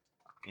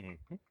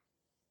 Mm-hmm.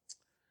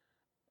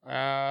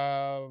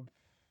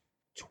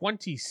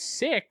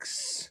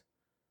 26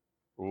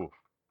 Ooh,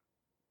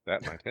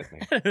 that might hit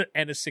me.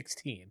 and a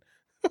 16.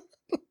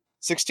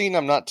 16,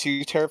 I'm not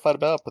too terrified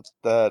about, but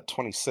the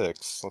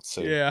 26. Let's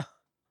see. Yeah.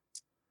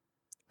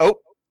 Oh,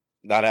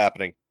 not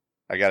happening.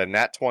 I got a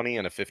nat 20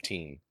 and a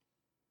 15.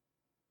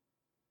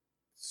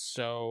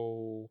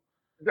 So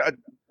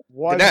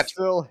One nat-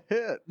 still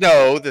hit.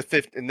 No, the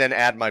 5th, and then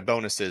add my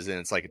bonuses, and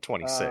it's like a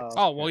 26.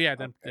 oh, well, yeah,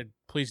 then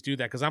please do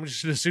that, because I'm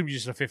just going to assume you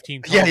just a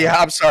 15. Yeah,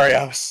 I'm sorry.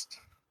 I was.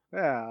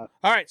 Yeah.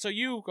 All right, so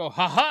you go,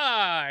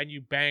 ha-ha, and you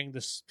bang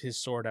his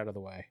sword out of the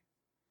way.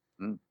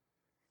 Mm.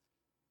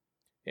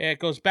 Yeah, it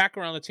goes back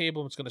around the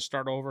table, and it's going to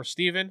start over.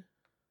 Steven,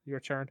 your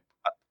turn.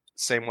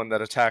 Same one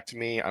that attacked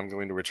me. I'm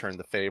going to return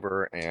the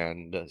favor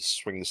and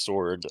swing the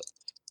sword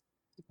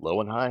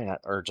low and high,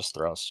 or just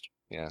thrust.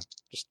 Yeah,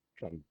 just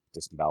try and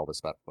disembowel this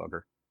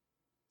bugger.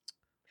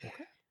 Okay.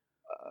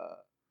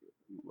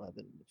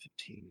 11,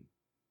 15.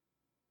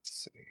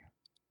 Let's see.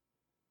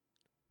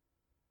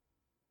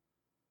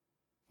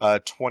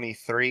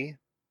 23.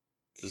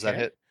 Does that Okay.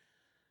 hit?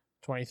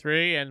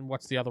 23, and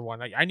what's the other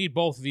one? I need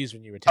both of these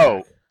when you attack.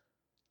 Oh,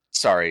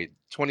 sorry.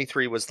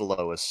 23 was the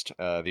lowest.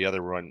 The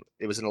other one,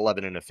 it was an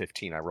 11 and a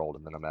 15 I rolled,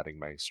 and then I'm adding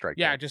my strike.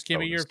 Yeah, just give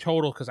me your bonus.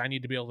 total, because I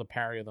need to be able to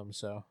parry them,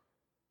 so.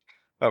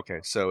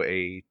 Okay, so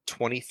a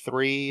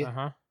 23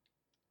 Uh-huh.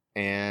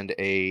 and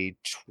a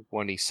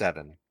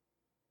 27.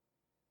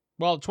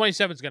 Well,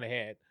 27's going to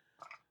hit.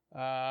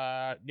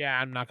 Yeah,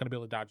 I'm not going to be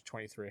able to dodge a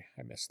 23.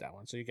 I missed that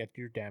one, so you get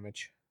your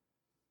damage.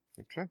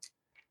 Okay.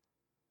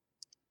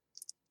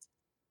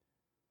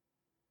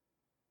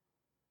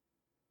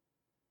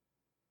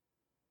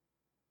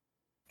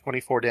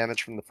 $24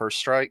 damage from the first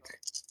strike.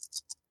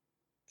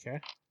 Okay.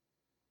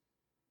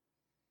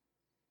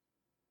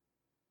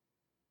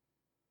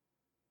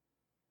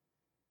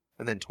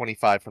 And then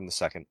 25 from the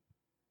second.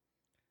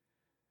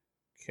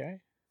 Okay.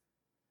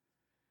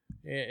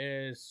 It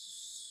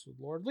is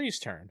Lord Lee's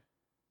turn.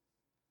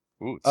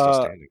 Ooh, it's still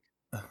Uh, standing.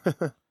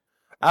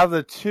 Out of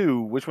the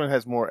two, which one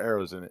has more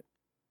arrows in it?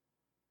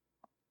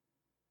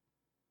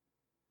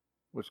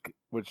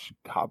 Which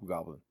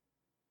hobgoblin?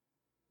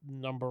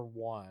 Number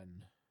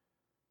 1.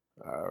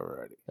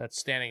 Alrighty. That's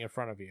standing in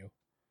front of you.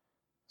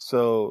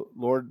 So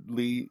Lord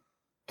Lee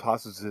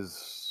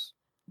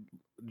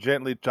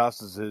gently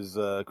tosses his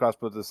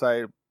crossbow to the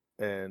side,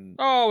 and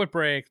Oh, it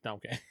breaks. No,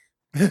 okay.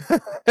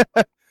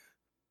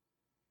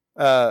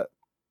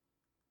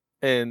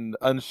 and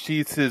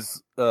unsheaths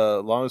his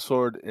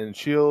longsword and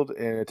shield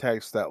and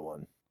attacks that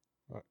one.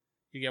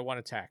 You get 1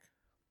 attack.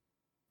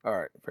 All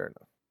right, fair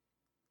enough.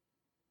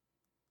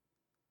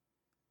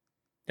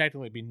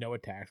 Technically, it'd be no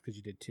attacks because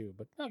you did 2,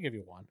 but I'll give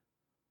you 1.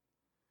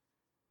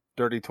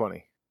 Dirty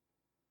 20.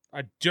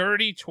 A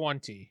dirty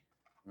 20.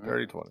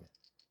 Dirty 20.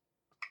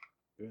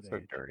 Good So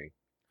age. dirty.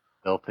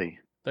 Filthy.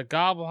 The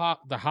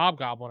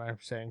hobgoblin, I'm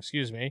saying,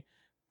 excuse me,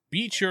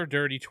 beats your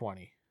dirty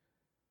 20.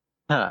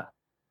 Huh.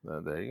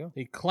 There you go.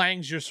 He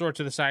clangs your sword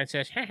to the side and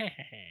says, "Ha, ha,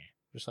 ha, ha,"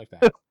 just like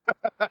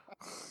that.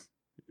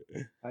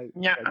 I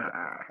Yeah.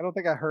 don't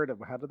think I heard him.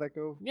 How did that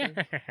go? Yeah.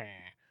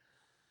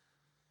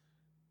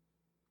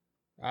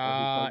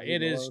 Every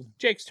It is alone.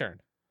 Jake's turn.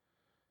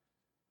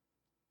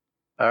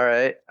 All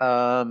right.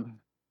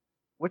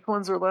 Which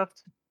ones are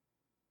left?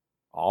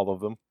 All of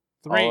them.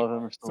 Three, All of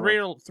them are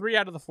still left? three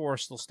out of the 4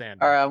 still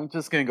standing. All right, I'm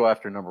just gonna go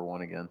after number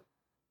 1 again.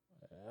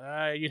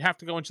 You'd have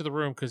to go into the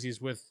room because he's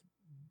with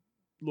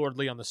Lord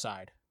Lee on the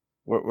side.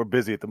 We're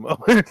busy at the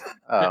moment.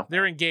 Oh,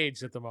 They're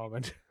engaged at the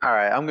moment. all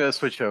right. I'm gonna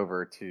switch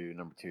over to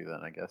number 2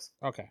 then, I guess.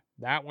 Okay,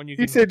 that one you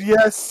He can. said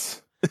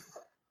yes.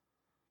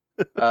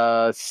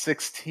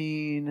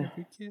 16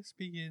 Every kiss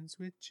begins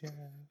with Jeff.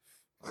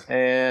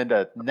 and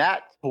a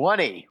nat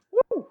 20.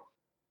 Woo!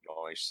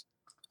 Nice.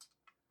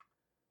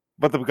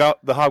 But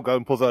the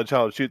hobgoblin pulls out a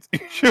child and shoots.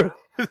 Shoot.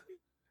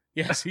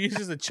 Yes, he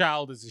uses the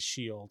child as a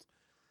shield.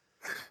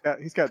 Yeah,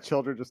 he's got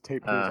children just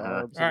taped to his Uh-huh.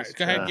 arms. All right,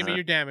 go ahead, give me Uh-huh.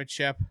 your damage,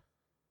 Shep.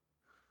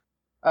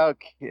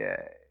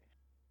 Okay.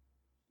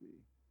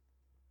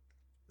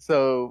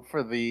 So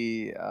for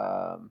the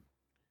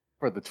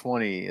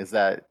 20, is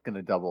that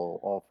gonna double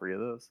all 3 of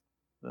those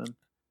then?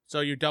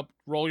 So you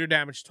roll your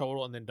damage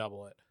total and then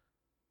double it.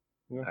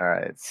 All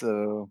right.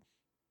 So,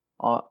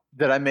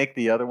 did I make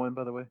the other one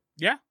by the way?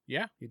 Yeah,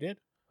 you did.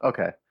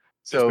 Okay.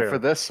 So barely. for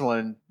this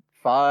one,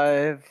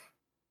 5,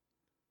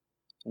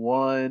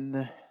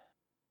 1,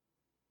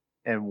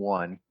 and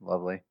 1.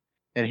 Lovely.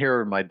 And here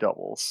are my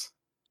doubles.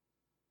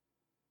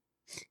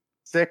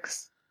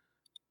 6,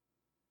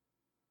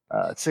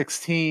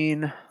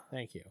 16,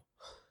 Thank you.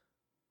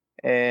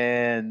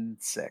 and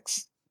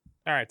 6.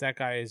 All right, that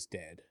guy is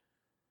dead.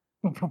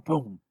 Boom, boom,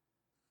 boom.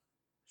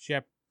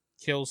 Shep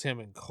kills him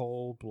in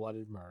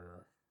cold-blooded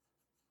murder,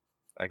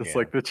 Again. Just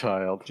like the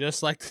child.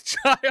 just like the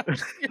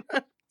child.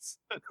 Yes.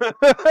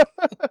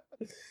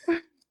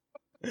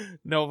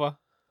 Nova.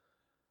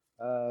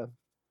 I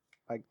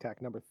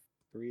attack number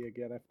 3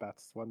 again if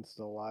that's one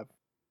still alive.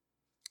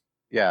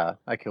 Yeah,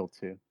 I killed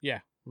 2. Yeah.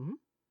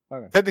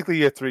 Technically,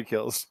 you have 3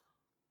 kills.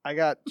 I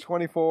got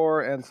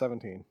 24 and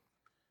 17.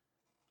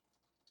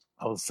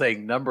 I was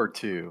saying number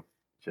 2,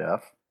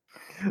 Jeff.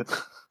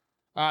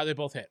 They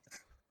both hit.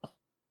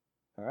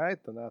 All right,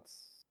 then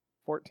that's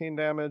 14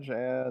 damage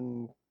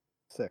and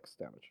 6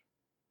 damage.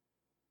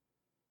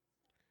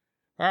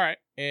 All right,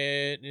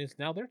 it is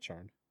now their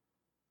turn.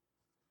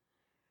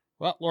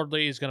 Well, Lord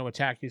Lee is going to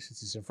attack you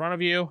since he's in front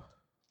of you.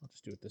 I'll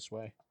just do it this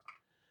way.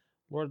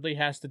 Lord Lee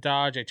has to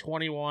dodge a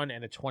 21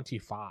 and a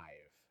 25.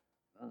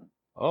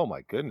 Oh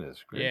my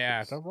goodness. Gracious.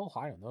 Yeah, don't roll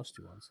high on those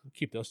 2 ones.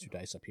 Keep those 2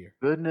 dice up here.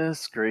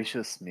 Goodness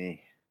gracious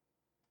me.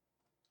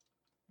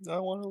 I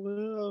want to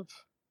live.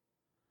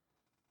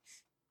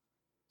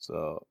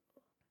 So,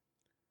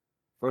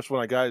 first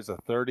one I got is a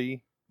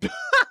 30.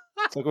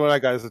 Second one I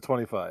got is a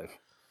 25.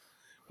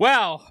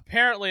 Well,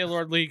 apparently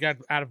Lord Lee got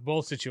out of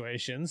both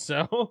situations,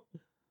 so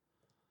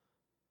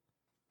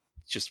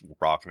Just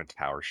rocking a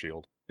tower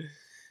shield.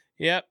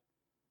 yep.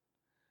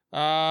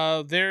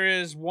 There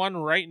is one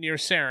right near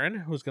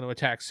Saren who's going to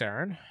attack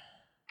Saren.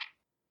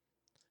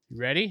 You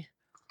ready?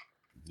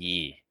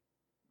 Yeah.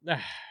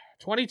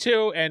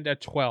 22 and a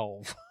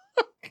 12.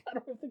 I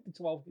don't think the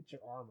 12 hits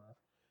your armor.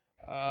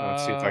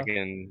 Let's see if I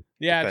can.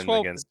 Yeah, defend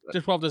 12. against it.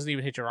 The 12 doesn't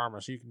even hit your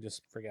armor, so you can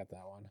just forget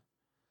that one.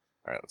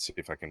 All right, let's see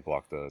if I can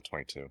block the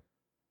 22.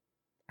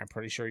 I'm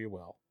pretty sure you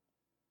will.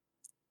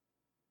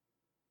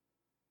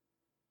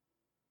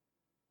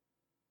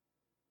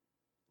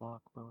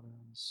 Block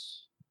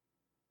bonus.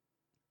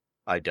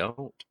 I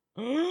don't.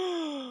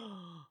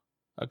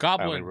 A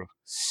goblin ro-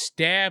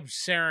 stabs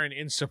Saren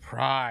in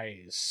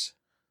surprise.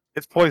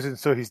 It's poison,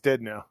 so he's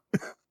dead now.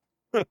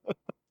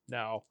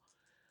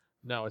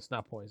 No, it's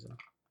not poison.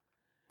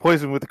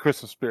 Poison with the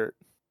Christmas spirit.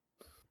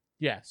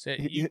 Yes,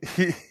 He-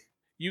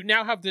 you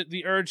now have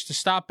the urge to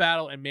stop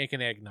battle and make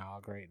an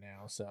eggnog right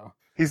now. So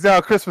he's now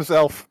a Christmas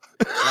elf.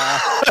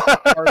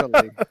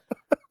 Heartily.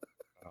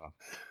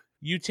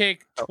 you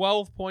take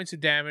 12 points of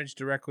damage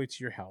directly to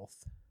your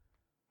health.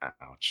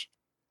 Ouch.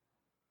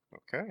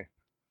 Okay.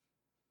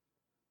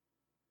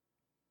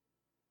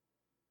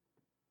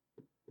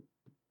 I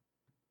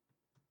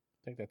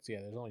think that's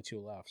there's only 2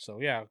 left. So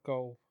yeah,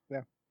 go.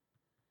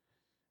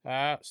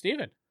 Yeah.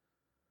 Steven.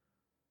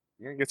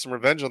 You're gonna get some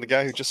revenge on the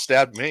guy who just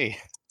stabbed me.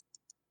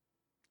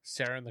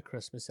 Sarah and the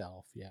Christmas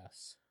Elf,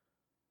 yes.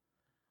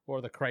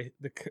 Or the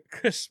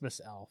Christmas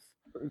Elf.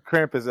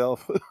 Krampus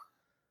elf.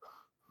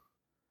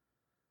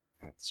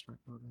 That's what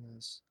it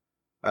is.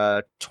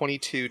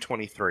 22,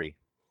 23.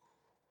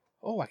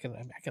 Oh, I can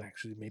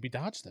actually maybe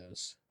dodge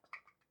those.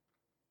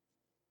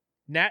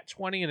 Nat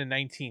 20 and a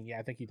 19. Yeah,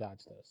 I think he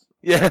dodged those.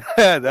 Yeah,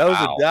 that was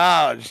Wow. a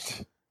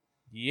dodged.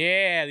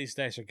 Yeah, these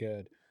dice are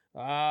good.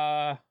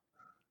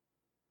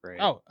 Great.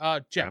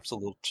 Jeff. Perhaps a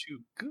little too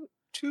good.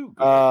 Too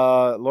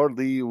good. Lord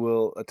Lee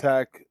will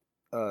attack.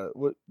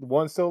 What, the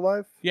one still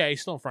alive? Yeah,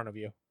 he's still in front of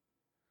you.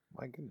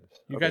 My goodness.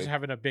 You guys are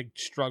having a big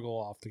struggle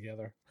off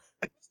together.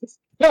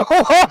 No.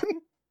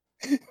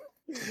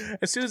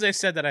 As soon as I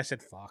said that, I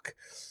said, fuck.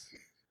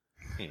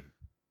 All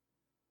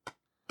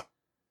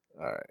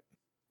right.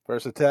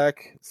 First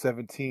attack,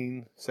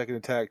 17. Second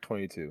attack,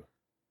 22.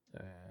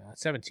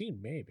 17,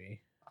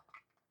 maybe.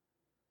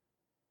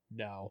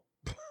 No.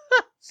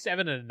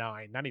 7 and a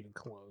 9. Not even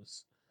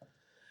close.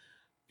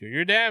 Do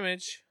your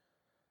damage.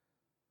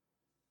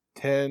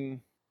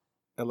 10,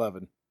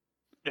 11.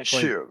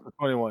 Shoot.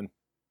 21.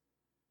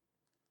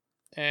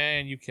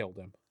 And you killed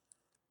him.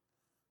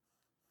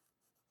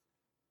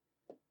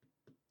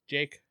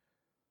 Jake,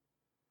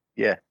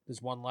 Yeah.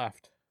 there's one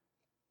left.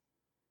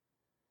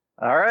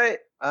 All right.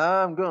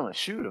 I'm going to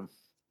shoot him.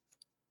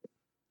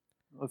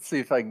 Let's see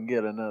if I can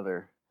get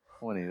another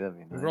 20. That'd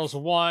be He nice. rolls a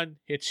 1.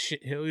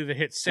 He'll either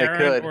hit Sarah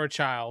could. or a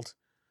child.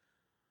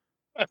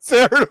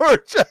 Sarah or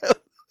child.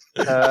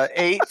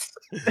 8.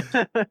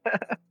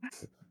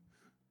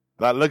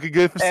 Not looking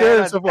good for And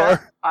Sarah so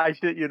far. I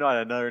shit you not,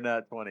 another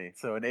nat 20.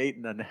 So an 8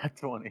 and a nat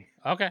 20.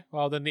 Okay,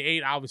 well then the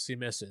 8 obviously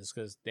misses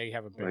because they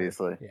have a bigger.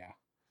 Obviously. Yeah,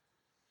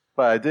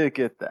 But I did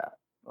get that.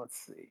 Let's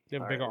see. they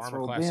have a All bigger right, let's armor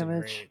roll class than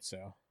damage. grade.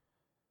 So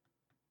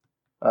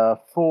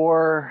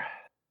 4,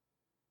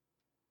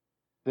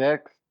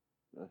 6,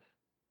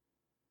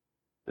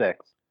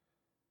 6.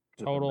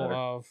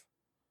 total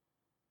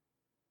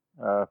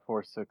of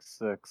 4, 6,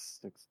 6,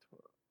 6,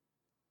 12.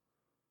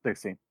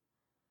 16.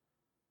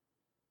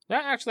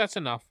 actually that's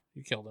enough.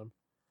 You killed him.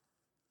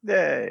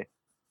 Yay.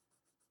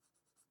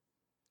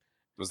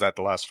 Was that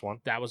the last one?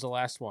 That was the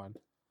last one.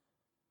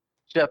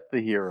 Shep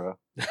the hero.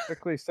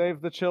 Quickly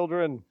save the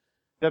children.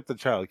 Except the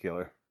child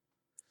killer.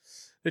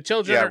 The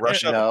children. Yeah, are,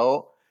 rush up.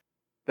 No.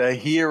 The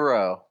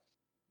hero.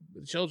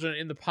 The children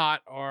in the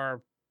pot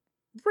are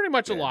pretty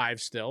much Yeah.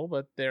 alive still,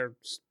 but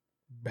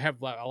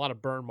have a lot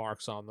of burn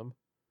marks on them.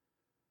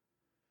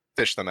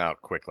 Fish them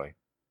out quickly.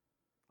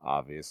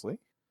 Obviously.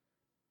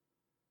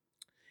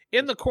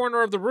 In the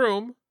corner of the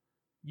room,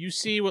 you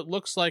see what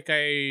looks like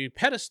a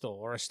pedestal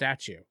or a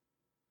statue.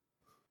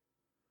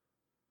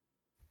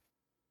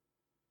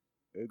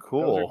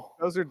 Cool.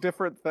 Those are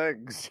different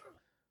things.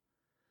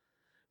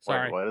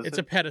 Sorry, what is it's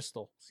it? a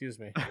pedestal. Excuse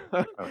me.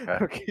 Okay.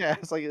 Okay, yeah,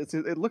 it's like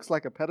it looks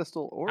like a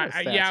pedestal or a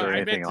statue. Yeah, or I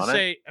meant anything to on it?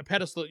 say a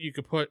pedestal that you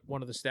could put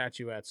one of the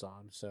statuettes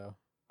on. So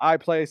I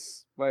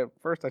place. Well,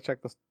 first I check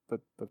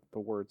the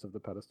words of the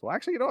pedestal.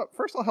 Actually, you know what?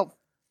 First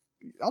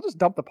I'll just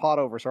dump the pot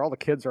over so all the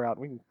kids are out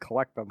and we can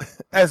collect them.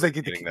 As they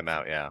get Getting them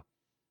out, yeah.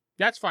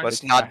 that's fine.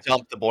 Let's not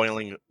dump the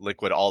boiling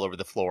liquid all over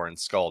the floor and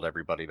scald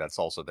everybody that's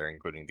also there,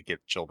 including the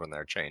children that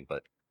are chained,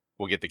 but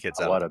we'll get the kids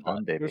out What of a the pot.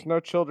 fun baby. There's no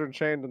children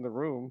chained in the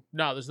room,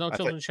 No, there's no I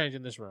children change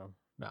in this room.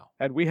 No.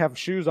 and we have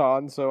shoes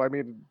on, so I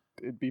mean,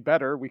 it'd be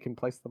better. We can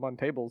place them on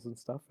tables and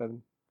stuff,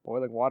 and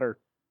boiling water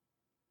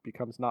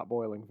becomes not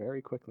boiling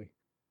very quickly.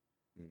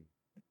 Hmm.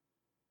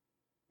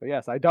 But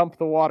yes, I dump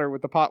the water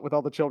with the pot with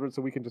all the children,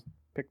 so we can just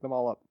pick them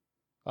all up.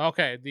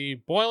 Okay, the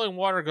boiling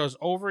water goes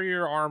over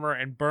your armor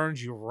and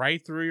burns you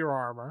right through your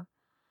armor.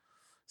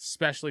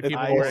 Especially people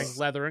Nice. wearing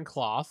leather and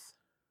cloth.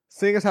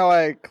 Seeing as how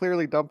I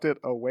clearly dumped it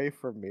away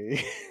from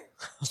me.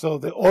 So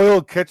the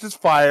oil catches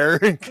fire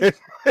and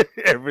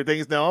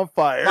everything's now on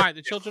fire. Fine,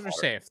 the children are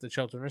safe. The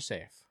children are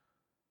safe.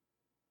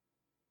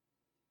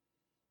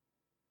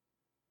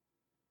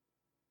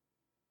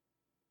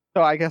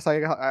 So I guess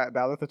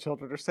now that the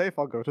children are safe,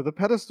 I'll go to the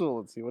pedestal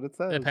and see what it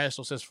says. The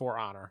pedestal says for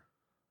honor.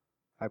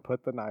 I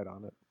put the knight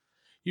on it.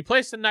 You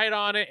place the knight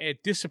on it,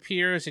 it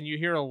disappears, and you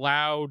hear a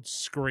loud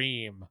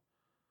scream.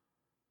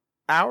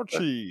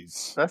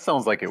 Ouchies. That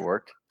sounds like it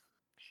worked.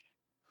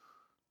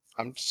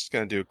 I'm just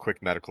going to do a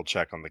quick medical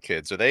check on the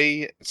kids. Are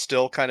they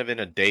still kind of in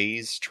a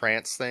daze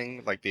trance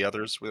thing like the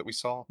others that we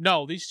saw?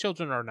 No, these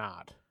children are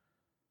not.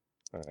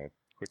 All right,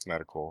 quick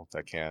medical if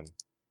I can.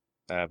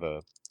 I have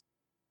a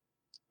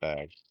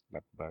bag.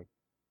 Medical bag.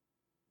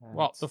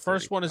 Well, That's the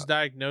first one is 35.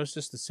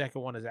 diagnosis. The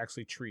second one is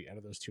actually treat out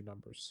of those two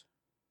numbers.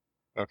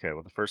 Okay,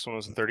 well, the first one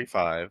was a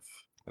 35,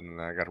 and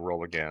then I got to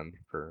roll again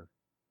for.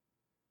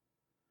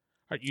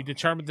 All right, you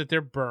determined that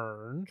they're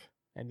burned,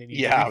 and then you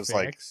Yeah, I was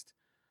like- fixed.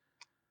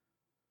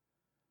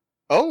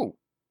 Oh,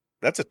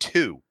 that's a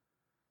 2.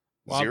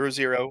 Well, 0,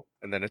 0,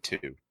 and then a 2.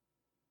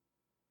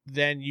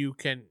 then you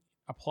can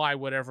apply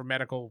whatever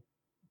medical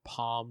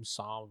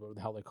salve, or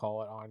the hell they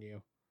call it, on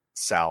you.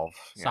 Salve.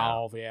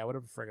 Salve, yeah,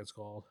 whatever the frick it's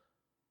called.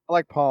 I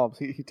like palms.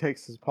 He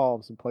takes his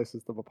palms and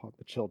places them upon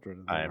the children.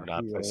 And I they am are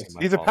not healed. placing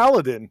my He's a palm.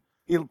 paladin.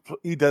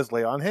 He does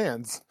lay on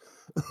hands.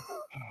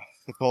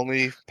 If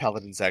only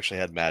paladins actually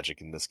had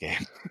magic in this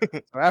game. So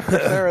after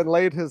Saren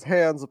laid his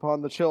hands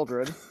upon the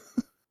children,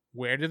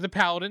 Where did the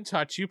paladin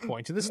touch you?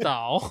 Point to the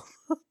stall.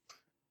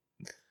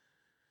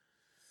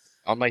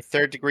 On my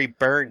 3rd degree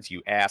burns,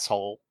 you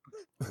asshole.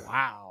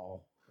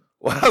 Wow.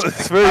 Wow,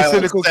 that's a very Kyle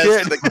cynical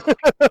says kid.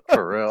 to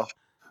For real.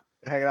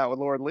 hanging out with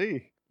Lord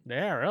Lee.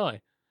 Yeah,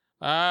 really.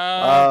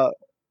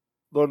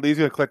 Lord Lee's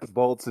gonna collect the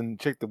bolts and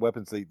check the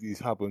weapons that these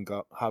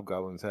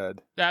hobgoblins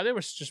had. Yeah, they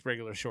were just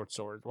regular short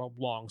swords, well,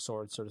 long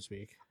swords, so to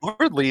speak.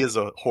 Lord Lee is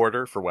a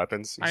hoarder for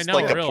weapons. I He's know,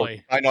 like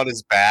really. a on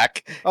his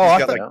back. Oh, He's I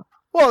got, thought. like,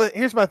 Well,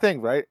 here's my thing,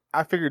 right?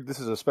 I figured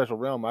this is a special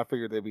realm. I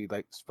figured they'd be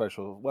like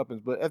special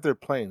weapons, but if they're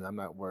plain, I'm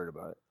not worried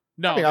about it.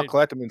 No, I mean, I'll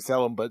collect them and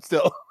sell them, but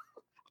still.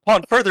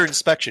 upon further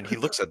inspection, he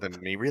looks at them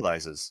and he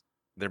realizes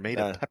they're made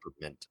of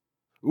peppermint.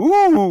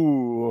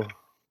 Ooh,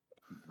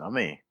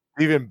 Dummy.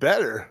 even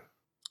better.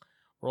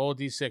 roll a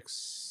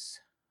d6,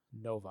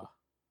 Nova.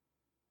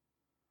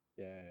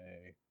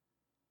 Yay.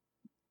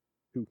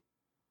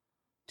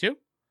 2?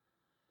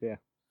 Yeah.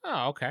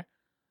 Oh, okay.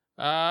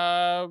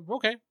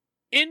 Okay.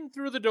 In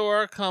through the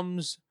door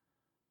comes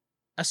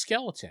a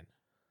skeleton.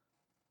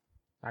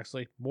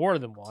 Actually, more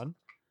than one.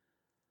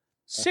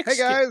 Hey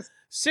guys.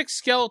 6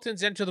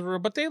 skeletons enter the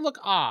room, but they look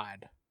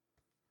odd.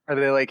 Are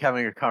they like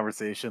having a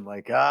conversation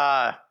like,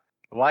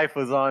 wife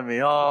was on me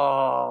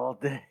all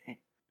day?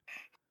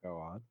 Go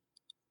on.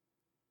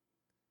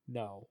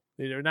 No,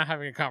 they're not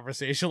having a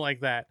conversation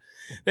like that.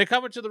 They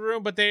come into the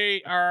room, but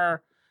they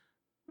are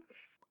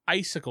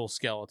icicle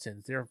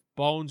skeletons. Their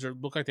bones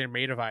look like they're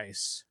made of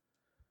ice.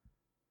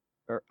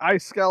 They're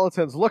ice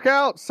skeletons. Look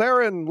out,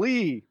 Saren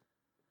Lee.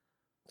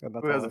 And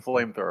that's Who has all a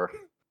I say. flamethrower?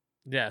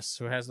 Yes,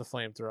 who has the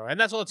flamethrower. And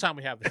that's all the time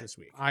we have this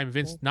week. I'm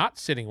Vince, not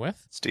sitting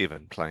with.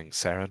 Stephen playing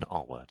Saren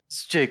Allwood.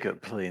 It's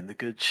Jacob playing the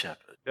Good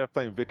Shepherd. Yeah,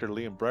 playing Victor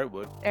Lee and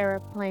Brightwood.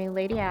 Era playing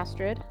Lady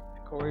Astrid.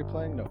 Corey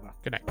playing Nova.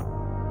 Good night.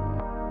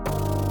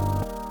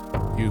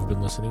 You've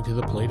been listening to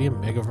the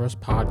Palladium Megaverse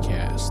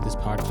podcast. This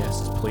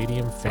podcast is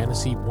Palladium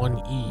Fantasy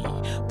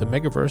 1E. The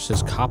Megaverse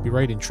is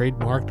copyright and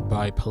trademarked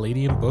by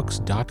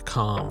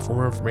PalladiumBooks.com. For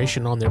more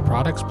information on their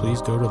products,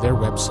 please go to their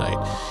website.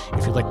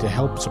 If you'd like to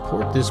help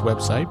support this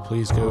website,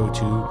 please go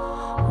to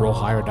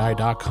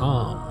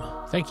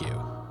RollHigherDie.com. Thank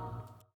you.